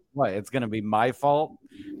now it's going to be my fault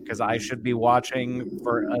because I should be watching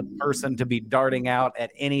for a person to be darting out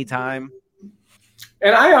at any time.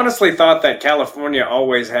 And I honestly thought that California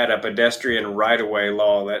always had a pedestrian right-of-way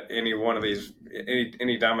law that any one of these,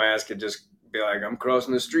 any dumbass could just be like, I'm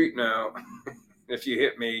crossing the street now. If you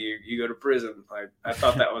hit me, you go to prison. Like, I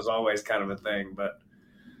thought that was always kind of a thing, but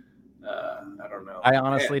I don't know. I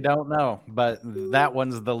honestly don't know, but that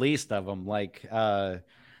one's the least of them. Like the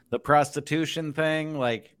prostitution thing,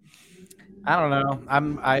 like, I don't know.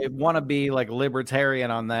 I want to be like libertarian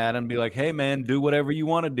on that and be like, hey man, do whatever you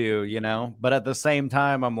want to do, But at the same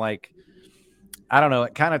time, I'm like, I don't know.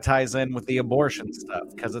 It kind of ties in with the abortion stuff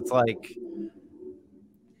because it's like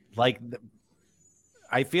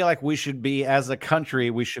I feel like we should be, as a country,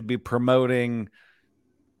 we should be promoting,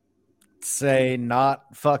 say,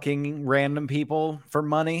 not fucking random people for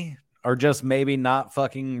money, or just maybe not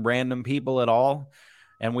fucking random people at all.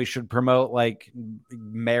 And we should promote like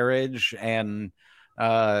marriage and,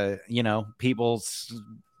 people's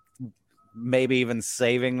maybe even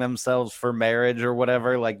saving themselves for marriage or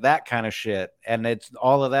whatever, like that kind of shit. And it's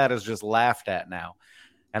all of that is just laughed at now.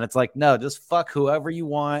 And it's like, no, just fuck whoever you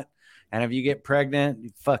want. And if you get pregnant,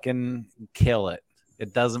 you fucking kill it.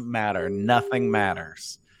 It doesn't matter. Nothing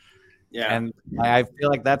matters. Yeah. And I feel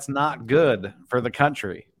like that's not good for the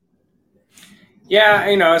country. Yeah.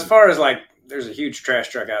 As far as like, there's a huge trash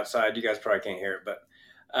truck outside. You guys probably can't hear it, but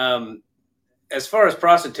as far as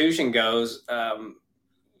prostitution goes,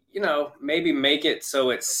 maybe make it so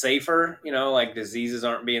it's safer, like diseases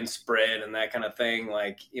aren't being spread and that kind of thing.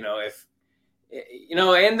 Like, if,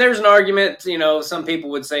 and there's an argument, some people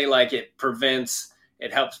would say like it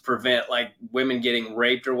helps prevent like women getting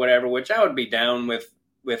raped or whatever, which I would be down with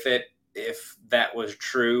it if that was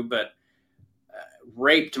true. But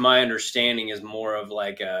rape, to my understanding, is more of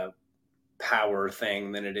like a power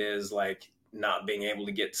thing than it is like not being able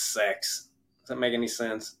to get sex. Does that make any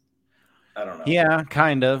sense? I don't know. Yeah,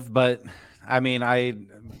 kind of. But I mean,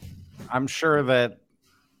 I'm sure that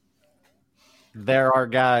there are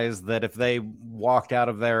guys that if they walked out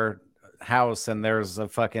of their house and there's a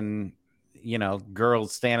fucking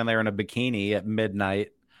girls standing there in a bikini at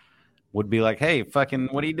midnight would be like, hey, fucking,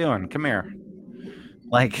 what are you doing? Come here.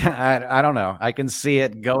 Like, I don't know. I can see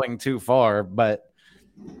it going too far, but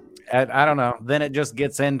I don't know. Then it just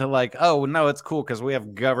gets into like, oh, no, it's cool because we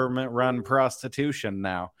have government-run prostitution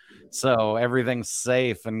now. So everything's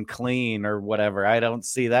safe and clean or whatever. I don't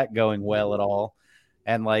see that going well at all.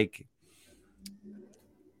 And like,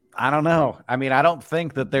 I don't know. I mean, I don't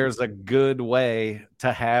think that there's a good way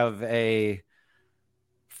to have a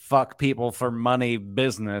fuck people for money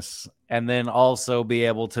business and then also be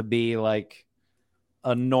able to be like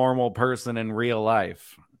a normal person in real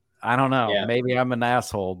life. I don't know. Yeah. Maybe I'm an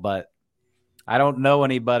asshole, but I don't know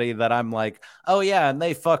anybody that I'm like, oh yeah, and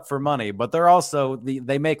they fuck for money, but they're also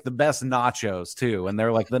they make the best nachos too, and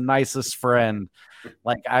they're like the nicest friend.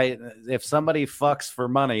 Like if somebody fucks for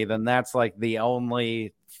money, then that's like the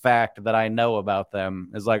only fact that I know about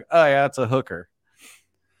them is like, oh yeah, it's a hooker.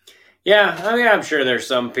 Yeah, I mean, I'm sure there's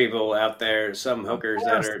some people out there, some hookers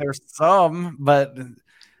that are. There's some, but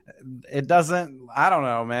it doesn't. I don't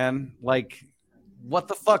know, man. Like, what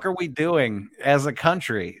the fuck are we doing as a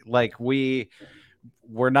country? Like, we're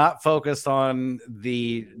not focused on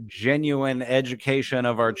the genuine education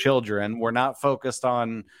of our children. We're not focused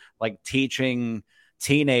on like teaching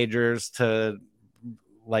teenagers to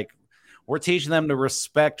like. We're teaching them to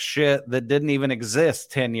respect shit that didn't even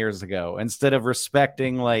exist 10 years ago instead of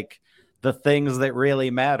respecting like the things that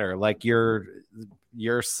really matter, like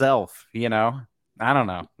yourself, I don't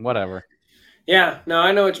know, whatever. Yeah, no,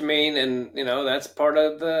 I know what you mean. And, that's part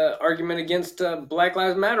of the argument against Black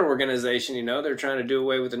Lives Matter organization. They're trying to do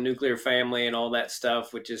away with the nuclear family and all that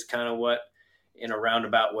stuff, which is kind of what, in a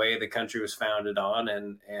roundabout way, the country was founded on.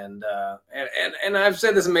 And I've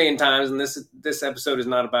said this a million times, and this episode is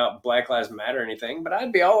not about Black Lives Matter or anything, but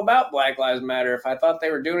I'd be all about Black Lives Matter if I thought they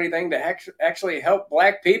were doing anything to actually help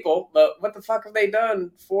Black people. But what the fuck have they done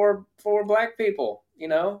for Black people?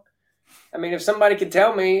 I mean, if somebody could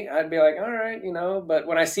tell me, I'd be like, all right, but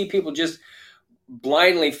when I see people just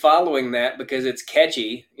blindly following that because it's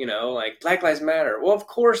catchy, like Black Lives Matter. Well, of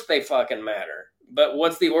course they fucking matter. But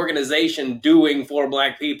what's the organization doing for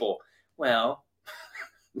Black people? Well,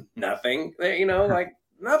 nothing. Like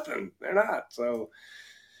nothing. They're not. So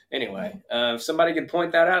anyway, if somebody could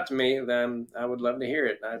point that out to me, then I would love to hear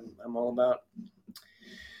it. I'm all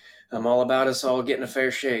about us all getting a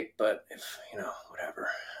fair shake. But if whatever.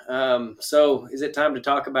 So is it time to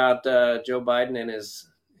talk about Joe Biden and his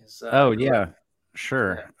oh yeah,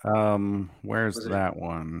 sure. Where's that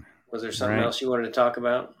one? Was there something else you wanted to talk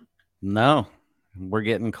about? No. We're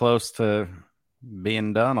getting close to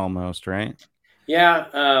being done almost, right? Yeah.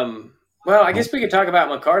 Well, I guess we could talk about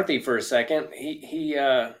McCarthy for a second. He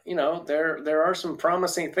there are some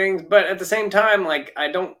promising things, but at the same time, like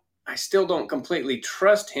I still don't completely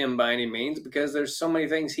trust him by any means because there's so many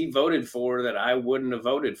things he voted for that I wouldn't have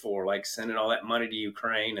voted for, like sending all that money to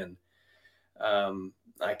Ukraine. And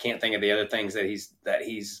I can't think of the other things that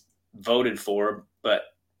he's voted for. But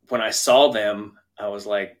when I saw them, I was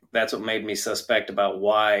like, that's what made me suspect about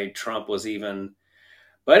why Trump was even.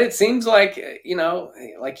 But it seems like,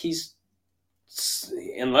 like he's,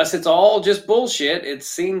 unless it's all just bullshit, it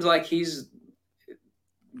seems like he's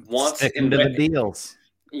wants sticking to the deals.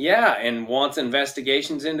 Yeah, and wants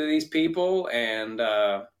investigations into these people and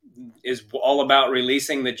is all about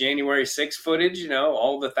releasing the January 6th footage,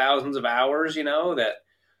 all the thousands of hours, that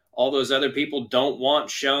all those other people don't want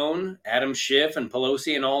shown, Adam Schiff and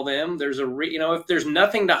Pelosi and all them. There's if there's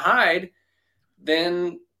nothing to hide,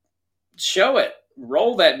 then show it.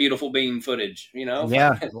 Roll that beautiful beam footage,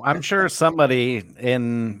 Yeah, I'm sure somebody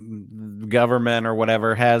in government or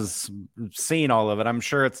whatever has seen all of it. I'm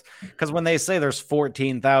sure it's because when they say there's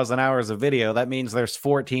 14,000 hours of video, that means there's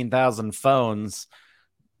 14,000 phones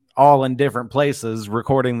all in different places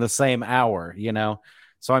recording the same hour,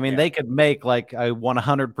 So, I mean, they could make like a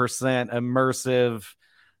 100% immersive,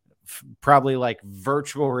 probably like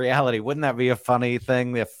virtual reality. Wouldn't that be a funny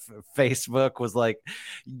thing if Facebook was like,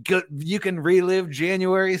 you can relive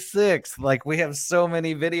January 6th? Like we have so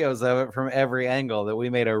many videos of it from every angle that we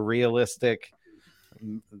made a realistic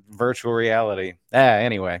virtual reality.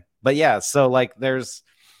 Anyway, but yeah, so like there's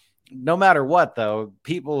no matter what, though,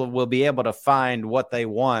 people will be able to find what they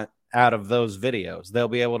want out of those videos. They'll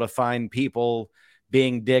be able to find people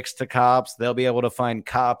being dicks to cops. They'll be able to find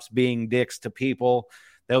cops being dicks to people.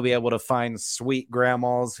 They'll be able to find sweet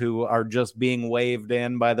grandmas who are just being waved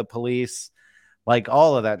in by the police. Like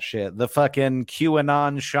all of that shit. The fucking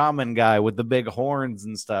QAnon shaman guy with the big horns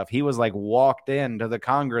and stuff. He was like walked into the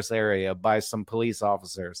Congress area by some police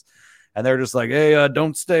officers. And they're just like, hey,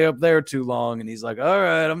 don't stay up there too long. And he's like, all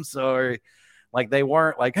right, I'm sorry. Like they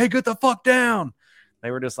weren't like, hey, get the fuck down. They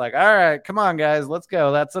were just like, all right, come on, guys, let's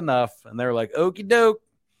go. That's enough. And they were like, okie doke.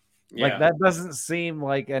 Yeah. Like that doesn't seem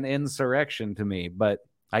like an insurrection to me, but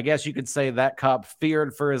I guess you could say that cop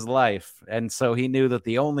feared for his life. And so he knew that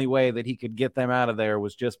the only way that he could get them out of there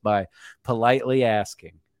was just by politely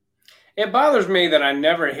asking. It bothers me that I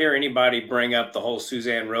never hear anybody bring up the whole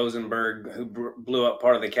Suzanne Rosenberg who blew up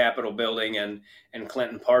part of the Capitol building and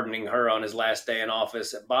Clinton pardoning her on his last day in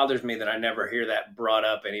office. It bothers me that I never hear that brought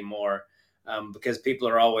up anymore. Because people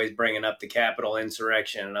are always bringing up the Capitol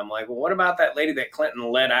insurrection. And I'm like, well, what about that lady that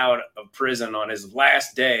Clinton let out of prison on his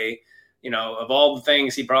last day? You know, of all the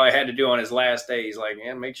things he probably had to do on his last day, he's like,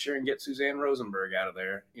 man, make sure and get Suzanne Rosenberg out of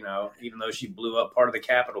there. You know, even though she blew up part of the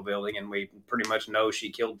Capitol building and we pretty much know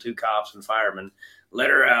she killed 2 cops and firemen, let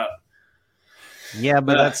her out. Yeah,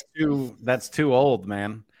 but that's too old,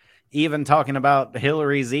 man. Even talking about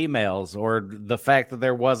Hillary's emails or the fact that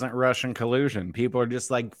there wasn't Russian collusion, people are just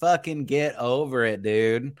like, fucking get over it,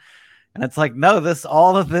 dude. And it's like, no,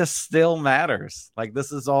 all of this still matters. Like,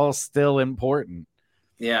 this is all still important.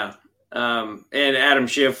 Yeah. And Adam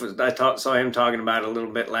Schiff, saw him talking about it a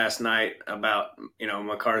little bit last night about, you know,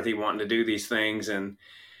 McCarthy wanting to do these things. And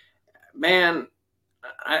man,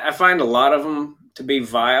 I find a lot of them to be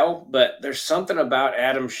vile, but there's something about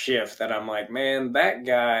Adam Schiff that I'm like, man, that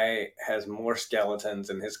guy has more skeletons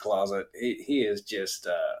in his closet. He is just,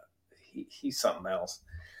 he's something else.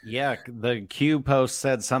 Yeah, the Q post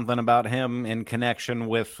said something about him in connection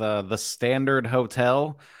with the Standard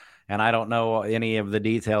Hotel, and I don't know any of the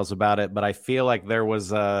details about it, but I feel like there was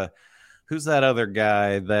who's that other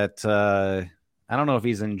guy that I don't know if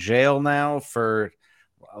he's in jail now for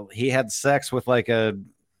he had sex with like a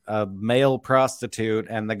male prostitute,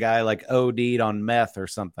 and the guy like OD'd on meth or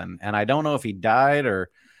something, and I don't know if he died or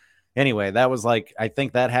anyway. That was like, I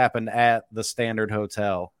think that happened at the Standard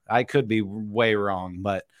Hotel. I could be way wrong,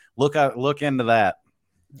 but look into that.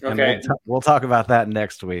 Okay, we'll talk about that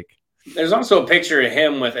next week. There's also a picture of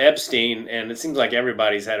him with Epstein, and it seems like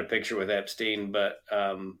everybody's had a picture with Epstein, but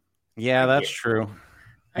yeah, that's true.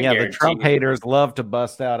 The Trump haters love to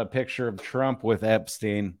bust out a picture of Trump with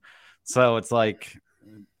Epstein, so it's like,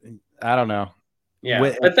 I don't know. Yeah,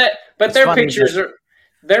 but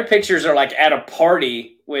their pictures are like at a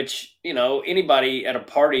party, which, you know, anybody at a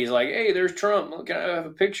party is like, hey, there's Trump. Can I have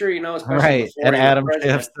a picture? You know, right. And Adam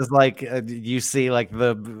Schiff is like, you see like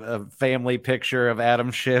the family picture of Adam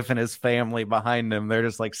Schiff and his family behind him. They're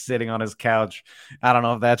just like sitting on his couch. I don't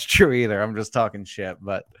know if that's true either. I'm just talking shit,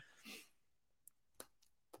 but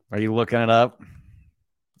are you looking it up?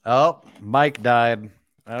 Oh, Mike died.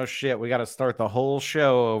 Oh, shit. We got to start the whole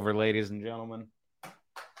show over, ladies and gentlemen.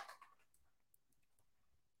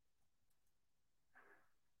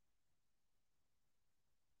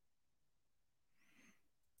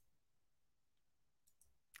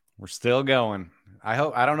 We're still going. I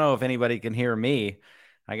don't know if anybody can hear me.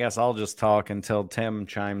 I guess I'll just talk until Tim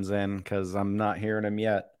chimes in because I'm not hearing him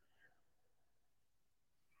yet.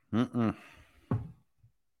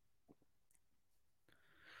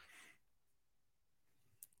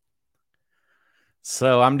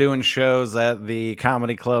 So I'm doing shows at the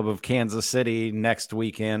Comedy Club of Kansas City next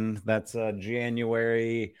weekend. That's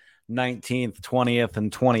January 19th, 20th,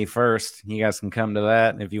 and 21st. You guys can come to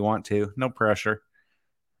that if you want to. No pressure.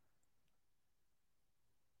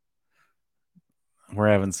 We're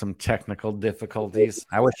having some technical difficulties.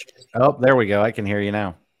 I wish. Oh, there we go. I can hear you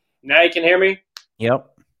now. Now you can hear me?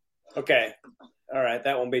 Yep. Okay. All right.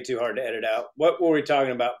 That won't be too hard to edit out. What were we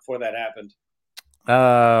talking about before that happened?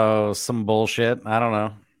 Oh, some bullshit. I don't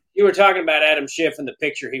know. You were talking about Adam Schiff and the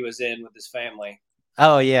picture he was in with his family.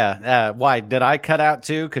 Oh, yeah. Why? Did I cut out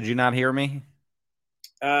too? Could you not hear me?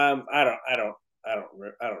 I don't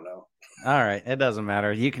know. All right. It doesn't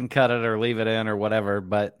matter. You can cut it or leave it in or whatever,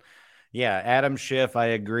 but yeah, Adam Schiff, I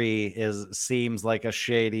agree, seems like a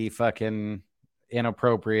shady, fucking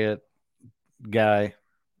inappropriate guy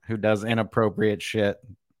who does inappropriate shit.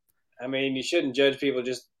 I mean, you shouldn't judge people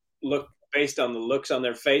just look based on the looks on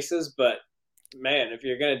their faces, but man, if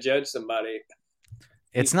you're going to judge somebody,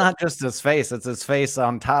 it's not just his face; it's his face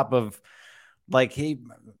on top of like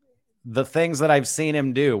the things that I've seen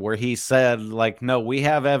him do, where he said, like, "No, we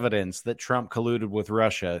have evidence that Trump colluded with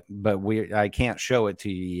Russia, but I can't show it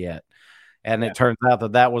to you yet." And it turns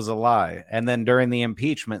out that was a lie. And then during the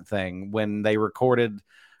impeachment thing, when they recorded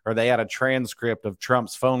or they had a transcript of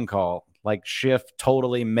Trump's phone call, like Schiff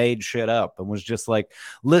totally made shit up and was just like,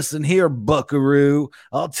 listen here, buckaroo,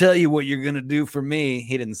 I'll tell you what you're going to do for me.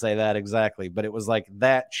 He didn't say that exactly, but it was like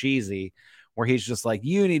that cheesy where he's just like,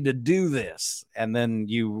 you need to do this. And then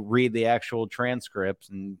you read the actual transcripts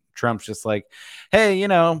and Trump's just like, hey, you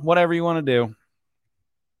know, whatever you want to do.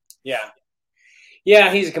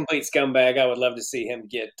 Yeah, he's a complete scumbag. I would love to see him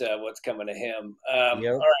get what's coming to him. All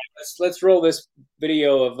right, let's roll this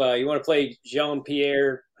video of you want to play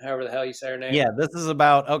Jean-Pierre, however the hell you say her name. Yeah, this is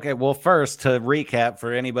about well, first to recap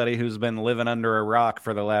for anybody who's been living under a rock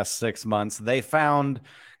for the last 6 months, they found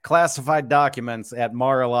classified documents at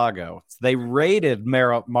Mar-a-Lago. They raided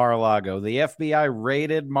Mar-a-Lago. The FBI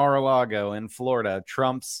raided Mar-a-Lago in Florida,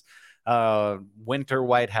 Trump's winter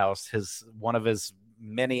White House, one of his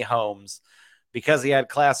many homes, because he had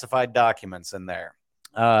classified documents in there.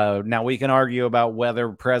 Now, we can argue about whether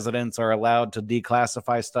presidents are allowed to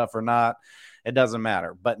declassify stuff or not. It doesn't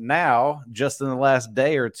matter. But now, just in the last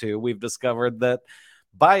day or two, we've discovered that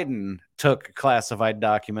Biden took classified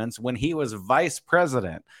documents when he was vice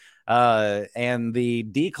president. And the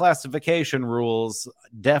declassification rules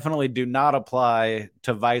definitely do not apply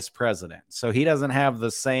to vice president. So he doesn't have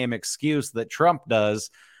the same excuse that Trump does,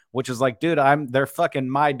 which is like, dude, they're fucking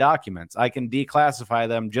my documents. I can declassify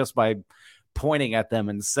them just by pointing at them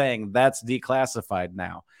and saying that's declassified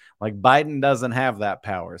now. Like, Biden doesn't have that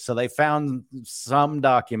power. So they found some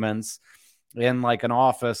documents in like an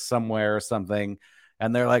office somewhere or something,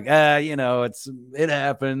 and they're like, it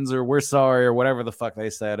happens, or we're sorry, or whatever the fuck they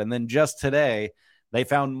said. And then just today, they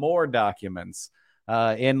found more documents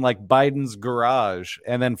in like Biden's garage.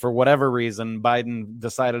 And then for whatever reason, Biden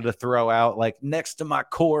decided to throw out like next to my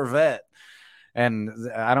Corvette. And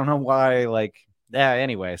I don't know why,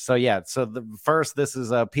 anyway. So yeah. So this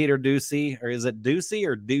is Peter Doocy, or is it Doocy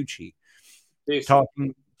or Ducey?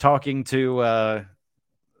 Talking to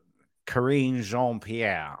Karine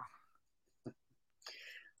Jean-Pierre.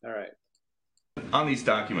 All right. On these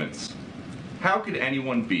documents, how could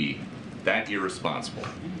anyone be that irresponsible?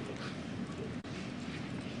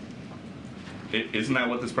 Isn't that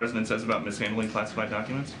what this president says about mishandling classified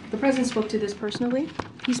documents? The president spoke to this personally.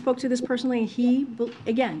 He spoke to this personally. He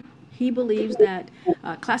believes that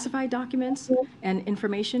classified documents and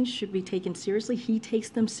information should be taken seriously. He takes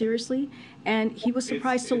them seriously, and he was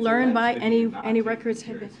surprised to learn by any records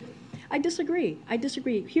had been. I disagree.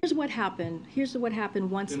 Here's what happened. Once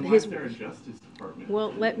then why is there a Justice Department?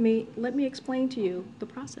 Well, let me explain to you the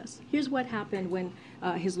process. Here's what happened when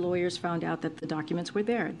his lawyers found out that the documents were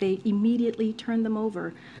there. They immediately turned them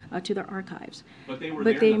over to their archives. But they were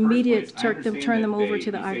they immediately turned them over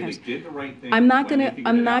to the archives. I'm not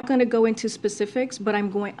going to go into specifics, but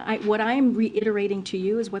what I'm reiterating to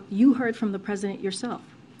you is what you heard from the president yourself,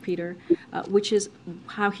 Peter, which is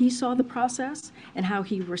how he saw the process and how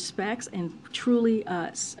he respects and truly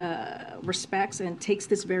respects and takes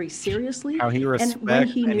this very seriously. How he respects and when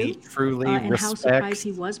he knew, and he truly and respects. How surprised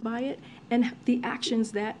he was by it, and the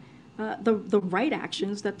actions that the right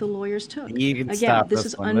actions that the lawyers took. Again, this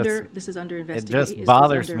is under investigation. It just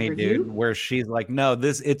bothers me, dude, where she's like, no,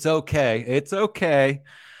 it's okay.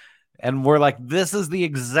 And we're like, this is the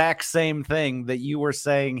exact same thing that you were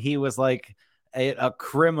saying he was like a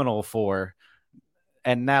criminal for,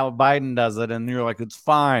 and now Biden does it, and you're like, it's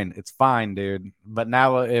fine, dude. But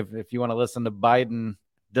now if you want to listen to Biden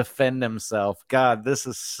defend himself, God, this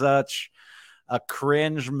is such a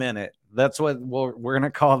cringe minute. That's what we're gonna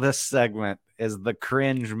call this segment, is the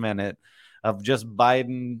cringe minute of just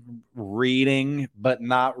Biden reading but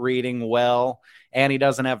not reading well, and he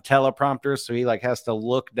doesn't have teleprompters, so he like has to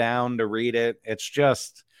look down to read it. It's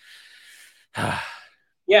just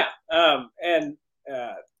yeah. And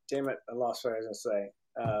damn it, I lost what I was going to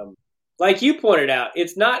say. Like you pointed out,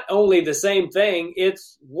 it's not only the same thing,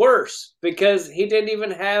 it's worse because he didn't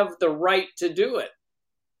even have the right to do it.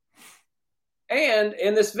 And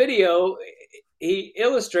in this video, he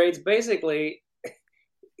illustrates basically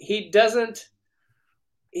he doesn't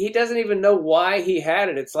even know why he had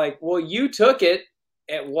it. It's like, well, you took it,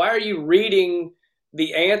 and why are you reading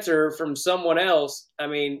the answer from someone else? I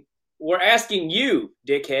mean, we're asking you,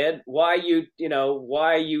 dickhead, why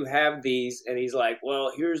you have these. And he's like,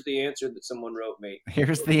 well, here's the answer that someone wrote me.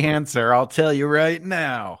 Here's the answer. I'll tell you right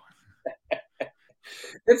now.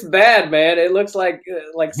 It's bad, man. It looks like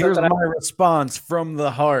here's something. My response from the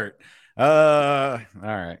heart. All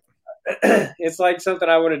right. It's like something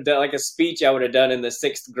I would have done, like a speech I would have done in the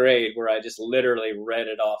 6th grade where I just literally read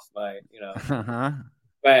it off my,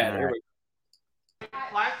 bad. Here we go.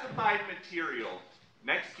 Classified material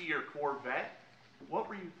next to your Corvette? What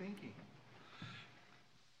were you thinking?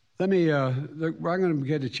 Let me, I'm going to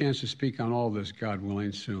get a chance to speak on all this, God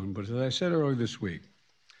willing, soon. But as I said earlier this week,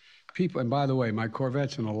 people, and by the way, my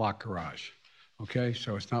Corvette's in a locked garage, okay?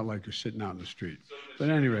 So it's not like you're sitting out in the street. But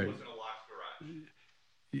at any rate, was in a locked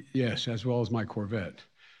garage. Yes, as well as my Corvette.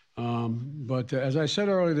 But as I said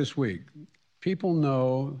earlier this week, people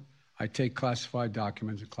know I take classified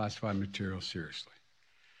documents and classified material seriously.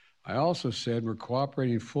 I also said we're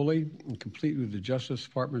cooperating fully and completely with the Justice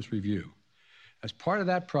Department's review. As part of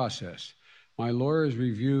that process, my lawyers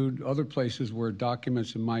reviewed other places where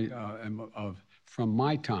documents from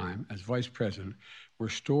my time as vice president were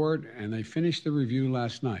stored, and they finished the review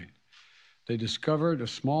last night. They discovered a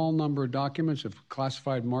small number of documents of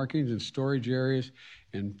classified markings in storage areas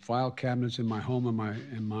and file cabinets in my home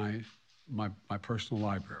and my personal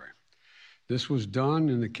library. This was done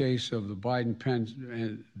in the case of the Biden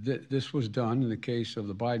Penn. This was done in the case of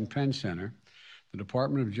the Biden Penn Center. The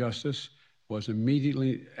Department of Justice was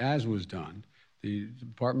immediately, as was done, the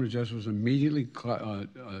Department of Justice was immediately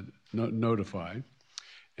notified,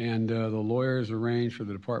 and the lawyers arranged for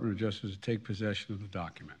the Department of Justice to take possession of the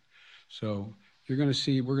document. So we're going to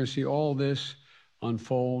see all this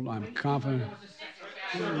unfold. I'm confident.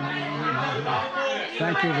 Thank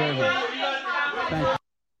you very much. Thank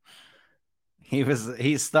you.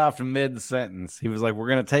 He stopped mid-sentence. He was like, we're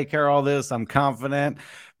going to take care of all this. I'm confident.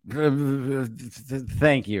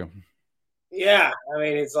 Thank you. Yeah. I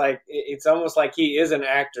mean, it's like, it's almost like he is an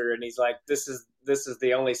actor and he's like, this is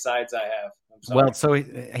the only sides I have. I'm sorry. Well, so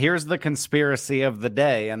here's the conspiracy of the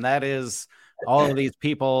day. And that is all of these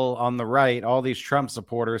people on the right, all these Trump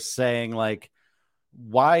supporters saying like,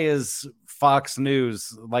 why is Fox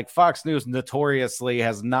News, like Fox News notoriously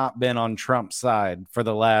has not been on Trump's side for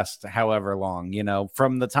the last however long, you know,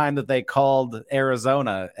 from the time that they called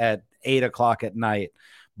Arizona at 8:00 at night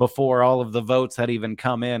before all of the votes had even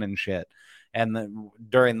come in and shit. And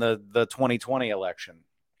during the 2020 election.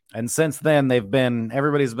 And since then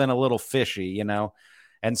everybody's been a little fishy, you know?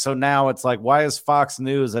 And so now it's like, why is Fox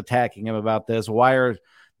News attacking him about this? Why are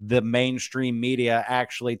the mainstream media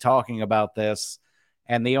actually talking about this?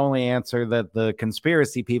 And the only answer that the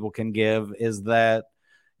conspiracy people can give is that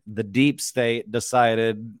the deep state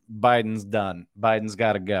decided Biden's done. Biden's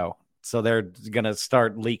got to go. So they're going to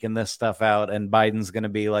start leaking this stuff out, and Biden's going to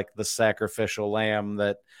be like the sacrificial lamb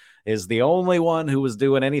that is the only one who was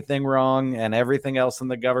doing anything wrong, and everything else in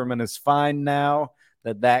the government is fine now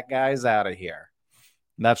that guy's out of here.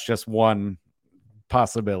 That's just one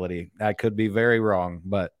possibility. I could be very wrong,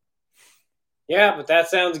 but yeah, but that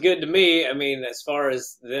sounds good to me. I mean, as far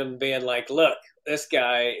as them being like, look, this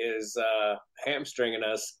guy is hamstringing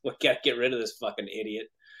us. We got to get rid of this fucking idiot.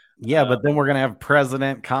 Yeah, but then we're going to have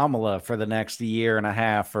President Kamala for the next year and a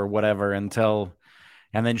half or whatever and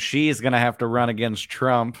then she's going to have to run against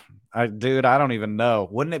Trump. Dude, I don't even know.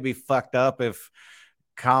 Wouldn't it be fucked up if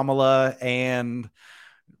Kamala and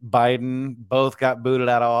Biden both got booted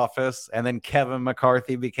out of office and then Kevin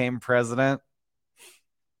McCarthy became president?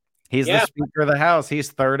 He's the Speaker of the House.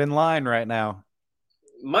 He's third in line right now.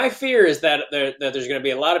 My fear is that there's going to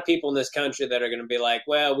be a lot of people in this country that are going to be like,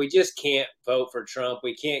 well, we just can't vote for Trump.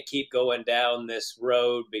 We can't keep going down this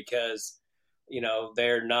road because, you know,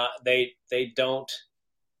 they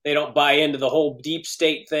don't buy into the whole deep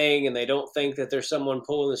state thing, and they don't think that there's someone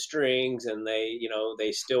pulling the strings, and they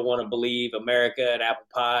still want to believe America and apple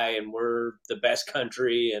pie and we're the best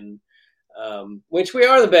country, and which we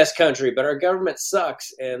are the best country, but our government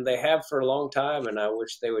sucks, and they have for a long time, and I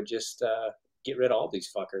wish they would just get rid of all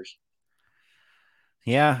these fuckers.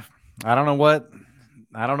 Yeah, I don't know what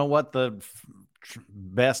the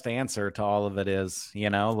best answer to all of it is, you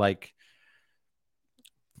know, like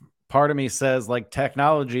part of me says like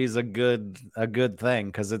technology is a good thing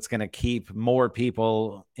because it's going to keep more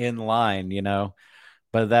people in line, you know,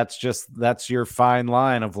 but that's your fine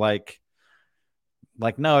line of like,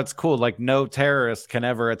 no, it's cool. Like no terrorist can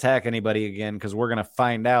ever attack anybody again because we're going to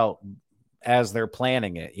find out as they're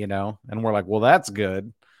planning it, you know? And we're like, well, that's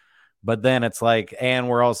good. But then it's like, and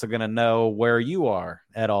we're also going to know where you are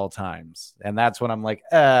at all times. And that's when I'm like,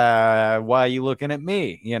 why are you looking at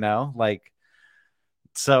me? You know, like,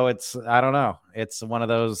 so it's, I don't know. It's one of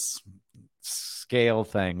those scale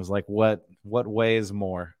things. Like what weighs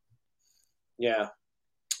more? Yeah.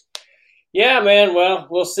 Yeah, man. Well,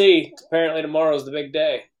 we'll see. Apparently tomorrow's the big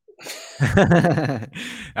day.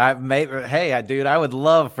 Dude, I would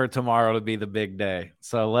love for tomorrow to be the big day.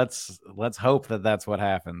 So let's hope that that's what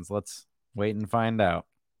happens. Let's wait and find out.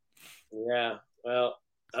 Yeah. Well,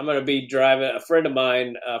 I'm going to be driving. A friend of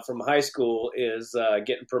mine from high school is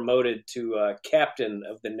getting promoted to captain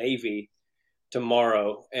of the Navy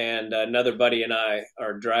tomorrow. And another buddy and I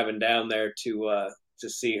are driving down there to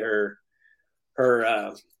see her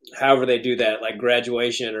however they do that, like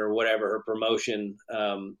graduation or whatever, her promotion.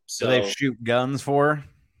 So do they shoot guns for her?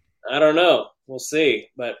 I don't know. We'll see,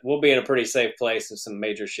 but we'll be in a pretty safe place if some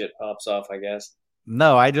major shit pops off, I guess.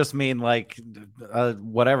 No, I just mean like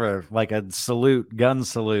whatever, like a gun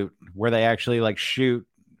salute where they actually like shoot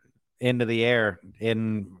into the air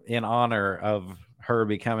in honor of her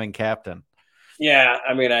becoming captain. Yeah,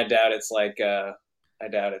 I mean, I doubt it's like the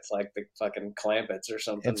fucking Clampets or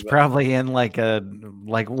something. It's probably in like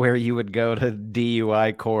where you would go to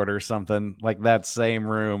DUI court or something, like that same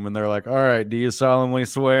room, and they're like, all right, do you solemnly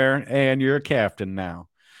swear? And you're a captain now.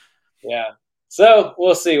 Yeah. So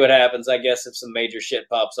we'll see what happens. I guess if some major shit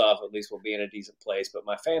pops off, at least we'll be in a decent place, but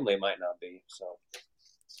my family might not be. So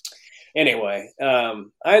anyway,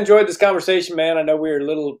 I enjoyed this conversation, man. I know we were a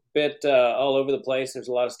little bit all over the place. There's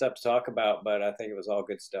a lot of stuff to talk about, but I think it was all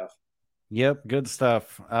good stuff. Yep, good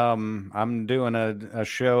stuff. I'm doing a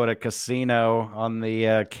show at a casino on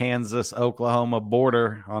the Kansas-Oklahoma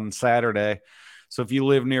border on Saturday. So if you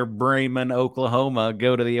live near Bremen, Oklahoma,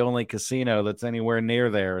 go to the only casino that's anywhere near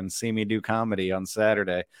there and see me do comedy on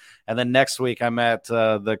Saturday. And then next week, I'm at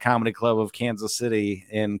the Comedy Club of Kansas City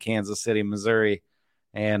in Kansas City, Missouri.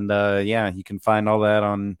 And yeah, you can find all that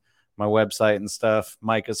on my website and stuff,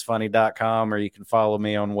 mikeisfunny.com, or you can follow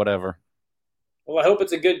me on whatever. Well, I hope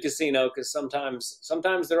it's a good casino, because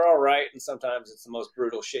sometimes they're all right, and sometimes it's the most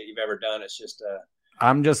brutal shit you've ever done. It's just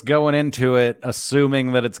I'm just going into it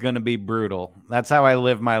assuming that it's going to be brutal. That's how I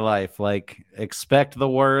live my life. Like, expect the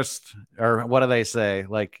worst, or what do they say?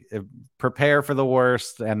 Like, prepare for the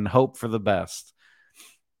worst and hope for the best.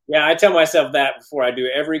 Yeah, I tell myself that before I do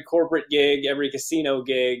every corporate gig, every casino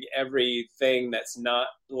gig, everything that's not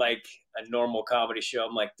like a normal comedy show.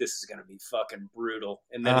 I'm like, this is going to be fucking brutal.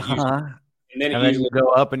 And then then you go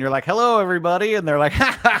up and you're like, hello, everybody. And they're like,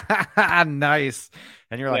 ha, ha, ha, ha, nice.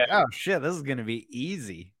 And you're like, oh, shit, this is going to be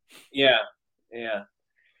easy. Yeah, yeah.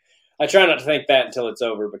 I try not to think that until it's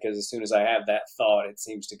over, because as soon as I have that thought, it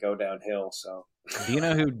seems to go downhill. So, do you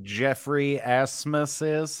know who Jeffrey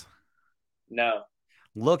Asmus is? No.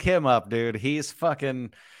 Look him up, dude. He's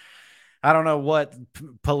fucking... I don't know what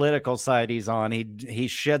political side he's on. He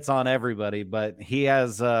shits on everybody, but he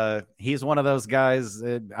has he's one of those guys.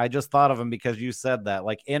 I just thought of him because you said that.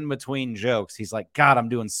 Like, in between jokes, he's like, God, I'm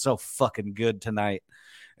doing so fucking good tonight.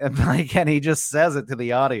 And he just says it to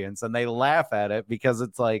the audience, and they laugh at it, because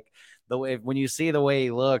it's like the way, when you see the way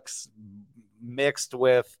he looks mixed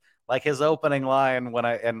with like his opening line when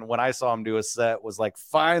I saw him do a set was like,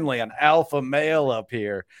 finally an alpha male up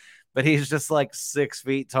here. But he's just like 6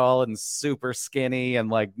 feet tall and super skinny and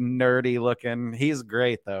like nerdy looking. He's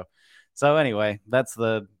great, though. So anyway, that's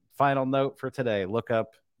the final note for today. Look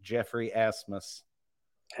up Jeffrey Asmus.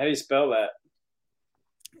 How do you spell that?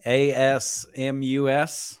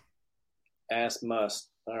 Asmus. Asmus.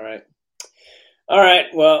 All right. All right.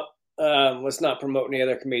 Well, let's not promote any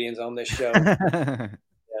other comedians on this show.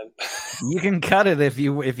 You can cut it if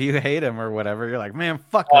you hate him or whatever. You're like, man,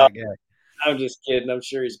 fuck that guy. I'm just kidding. I'm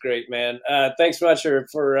sure he's great, man. Thanks so much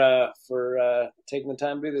for taking the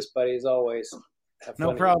time to do this, buddy, as always.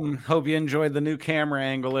 No problem. Hope you enjoyed the new camera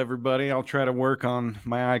angle, everybody. I'll try to work on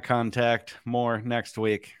my eye contact more next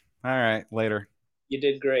week. All right, later. You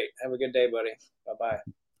did great. Have a good day, buddy. Bye-bye.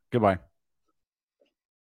 Goodbye.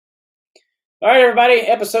 All right, everybody,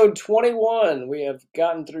 episode 21. We have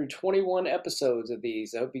gotten through 21 episodes of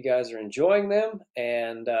these. I hope you guys are enjoying them.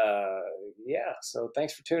 And yeah, so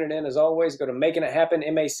thanks for tuning in. As always, go to Making It Happen,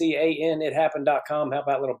 MACAN, Help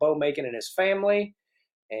out little Bo Macon and his family.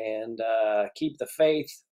 And keep the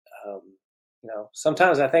faith.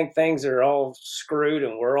 Sometimes I think things are all screwed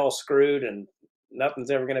and we're all screwed and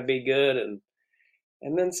nothing's ever going to be good. And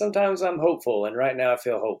then sometimes I'm hopeful. And right now I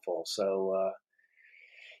feel hopeful. So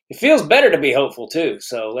it feels better to be hopeful too.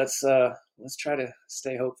 So let's try to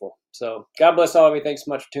stay hopeful. So God bless all of you. Thanks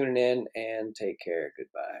so much for tuning in, and take care.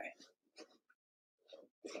 Goodbye.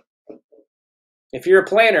 If you're a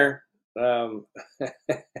planner, I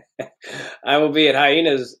will be at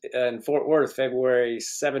Hyenas in Fort Worth, February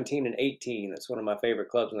 17 and 18. That's one of my favorite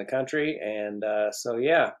clubs in the country. And so,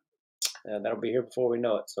 yeah, that'll be here before we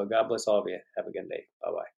know it. So God bless all of you. Have a good day.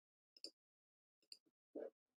 Bye-bye.